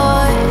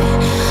before.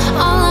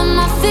 All of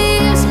my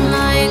fears,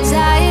 my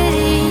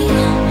anxiety,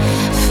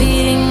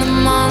 feeding the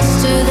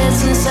monster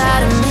that's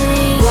inside of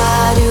me.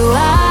 Why do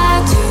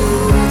I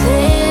do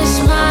this?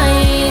 My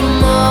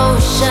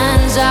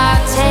emotions are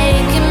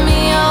taking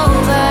me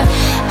over.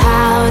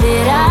 How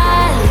did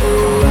I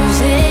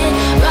lose it?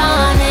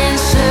 Running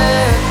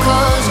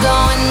circles,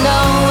 going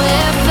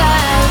nowhere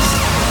fast.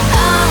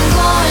 I'm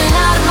going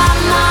out of my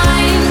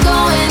mind,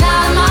 going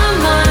out of my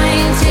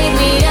mind. Take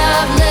me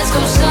up, let's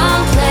go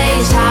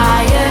someplace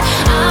higher.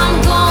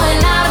 I'm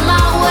going out of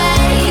my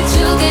way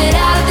to get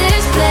out of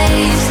this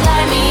place.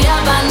 Light me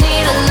up, I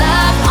need a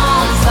love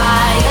on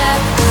fire.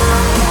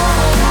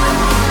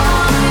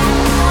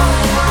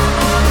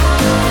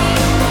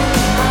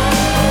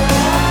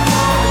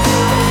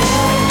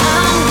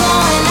 I'm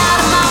going out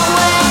of my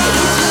way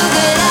to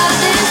get out of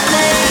this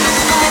place.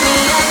 Light me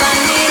up, I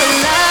need a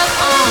love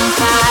on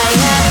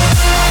fire.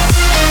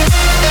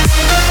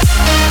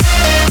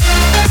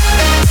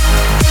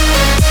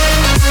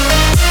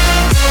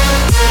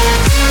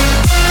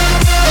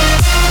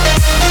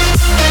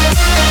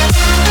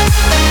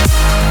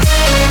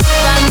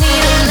 I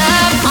need a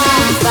love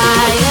on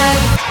fire.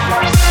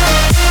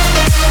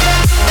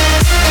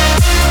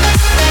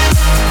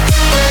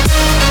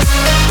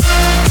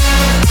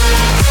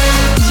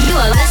 You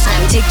are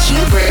listening to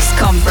Cuebrick's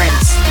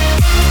Conference.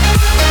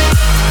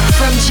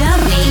 From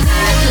Germany,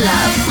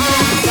 love.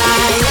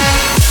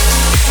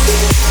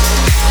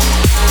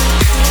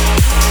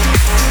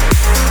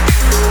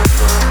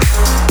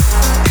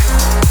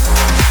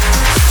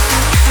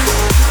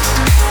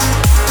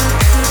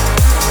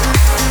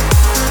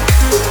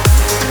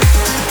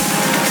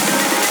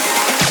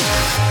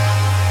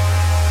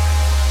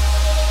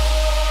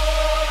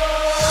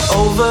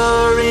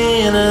 Over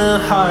in a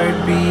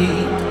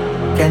heartbeat.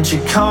 Can't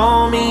you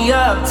call me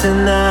up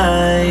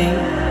tonight?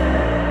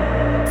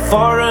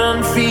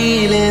 Foreign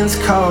feelings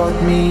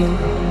caught me,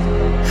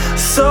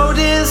 so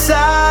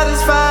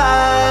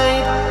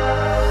dissatisfied.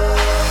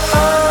 Oh,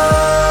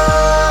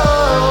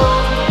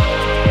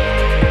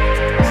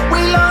 we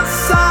lost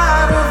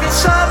sight of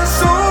each other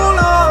so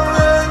long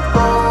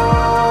ago.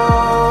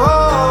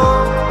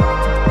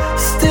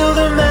 Still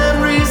the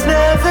memories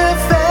never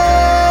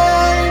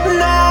fade.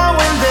 Now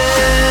and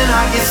then I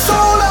get so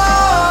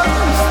lost,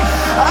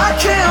 I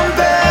can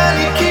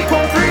barely keep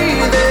on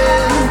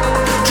breathing.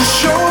 Just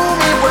show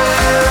me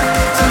where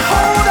to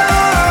hold on.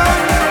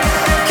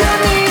 Give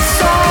me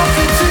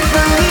something to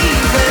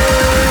believe in.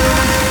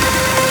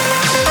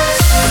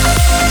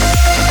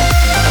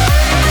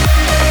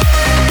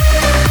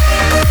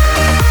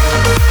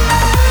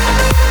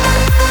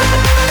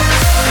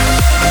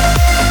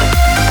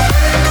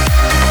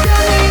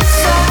 Give me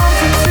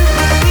something to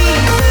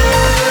believe in.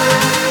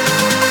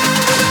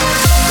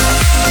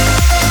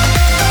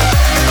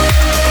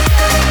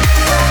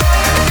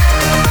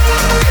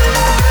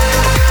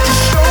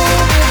 Just show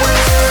me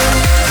where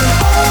to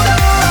hold on.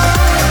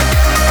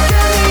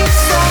 Give me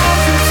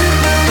something to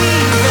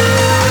believe in.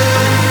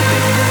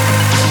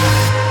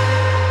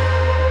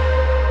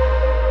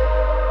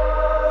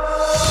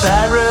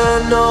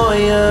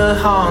 Paranoia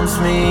haunts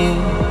me.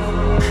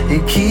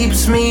 It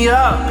keeps me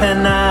up at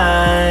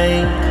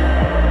night.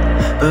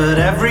 But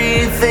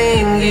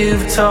everything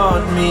you've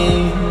taught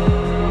me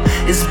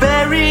is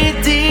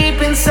buried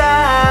deep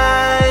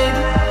inside.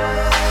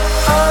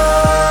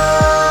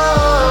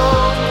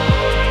 Oh,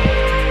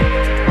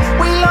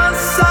 we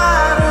lost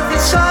sight of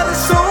each other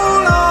so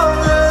long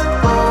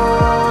ago.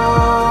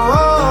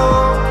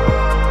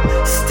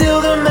 Still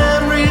the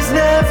memories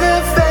never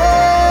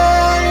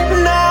fade.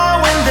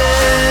 Now and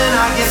then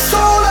I get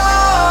so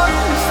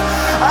lost,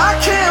 I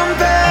can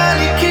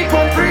barely keep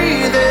on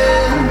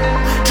breathing.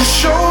 Just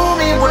show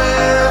me where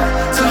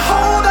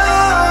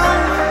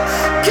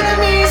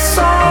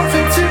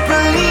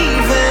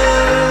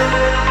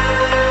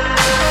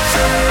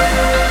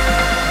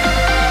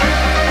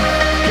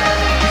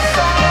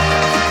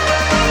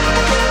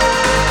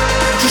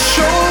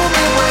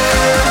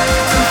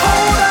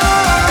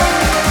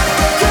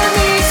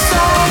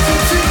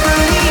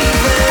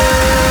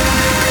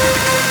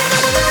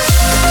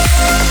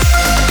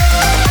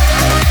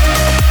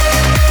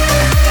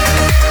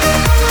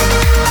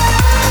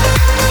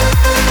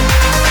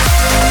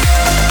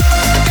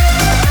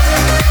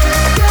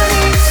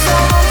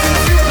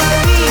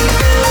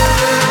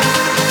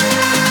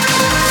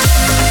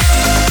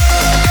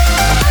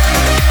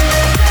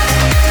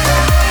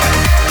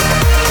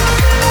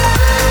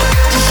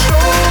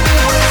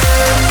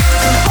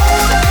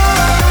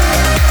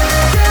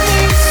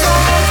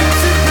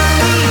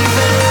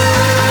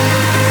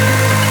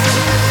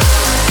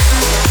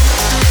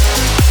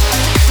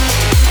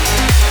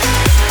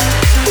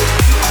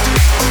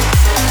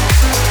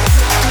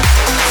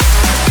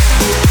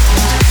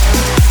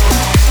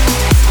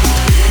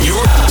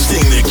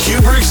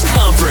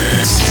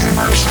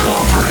Cuebrick's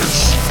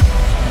Conference.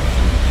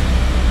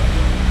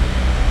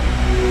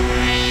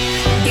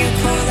 You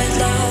call it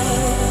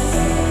love,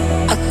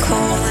 I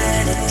call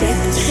it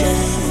addiction.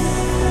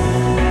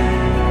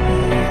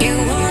 You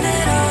want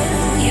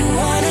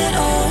it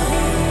all,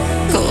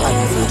 go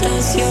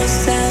overdose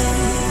yourself.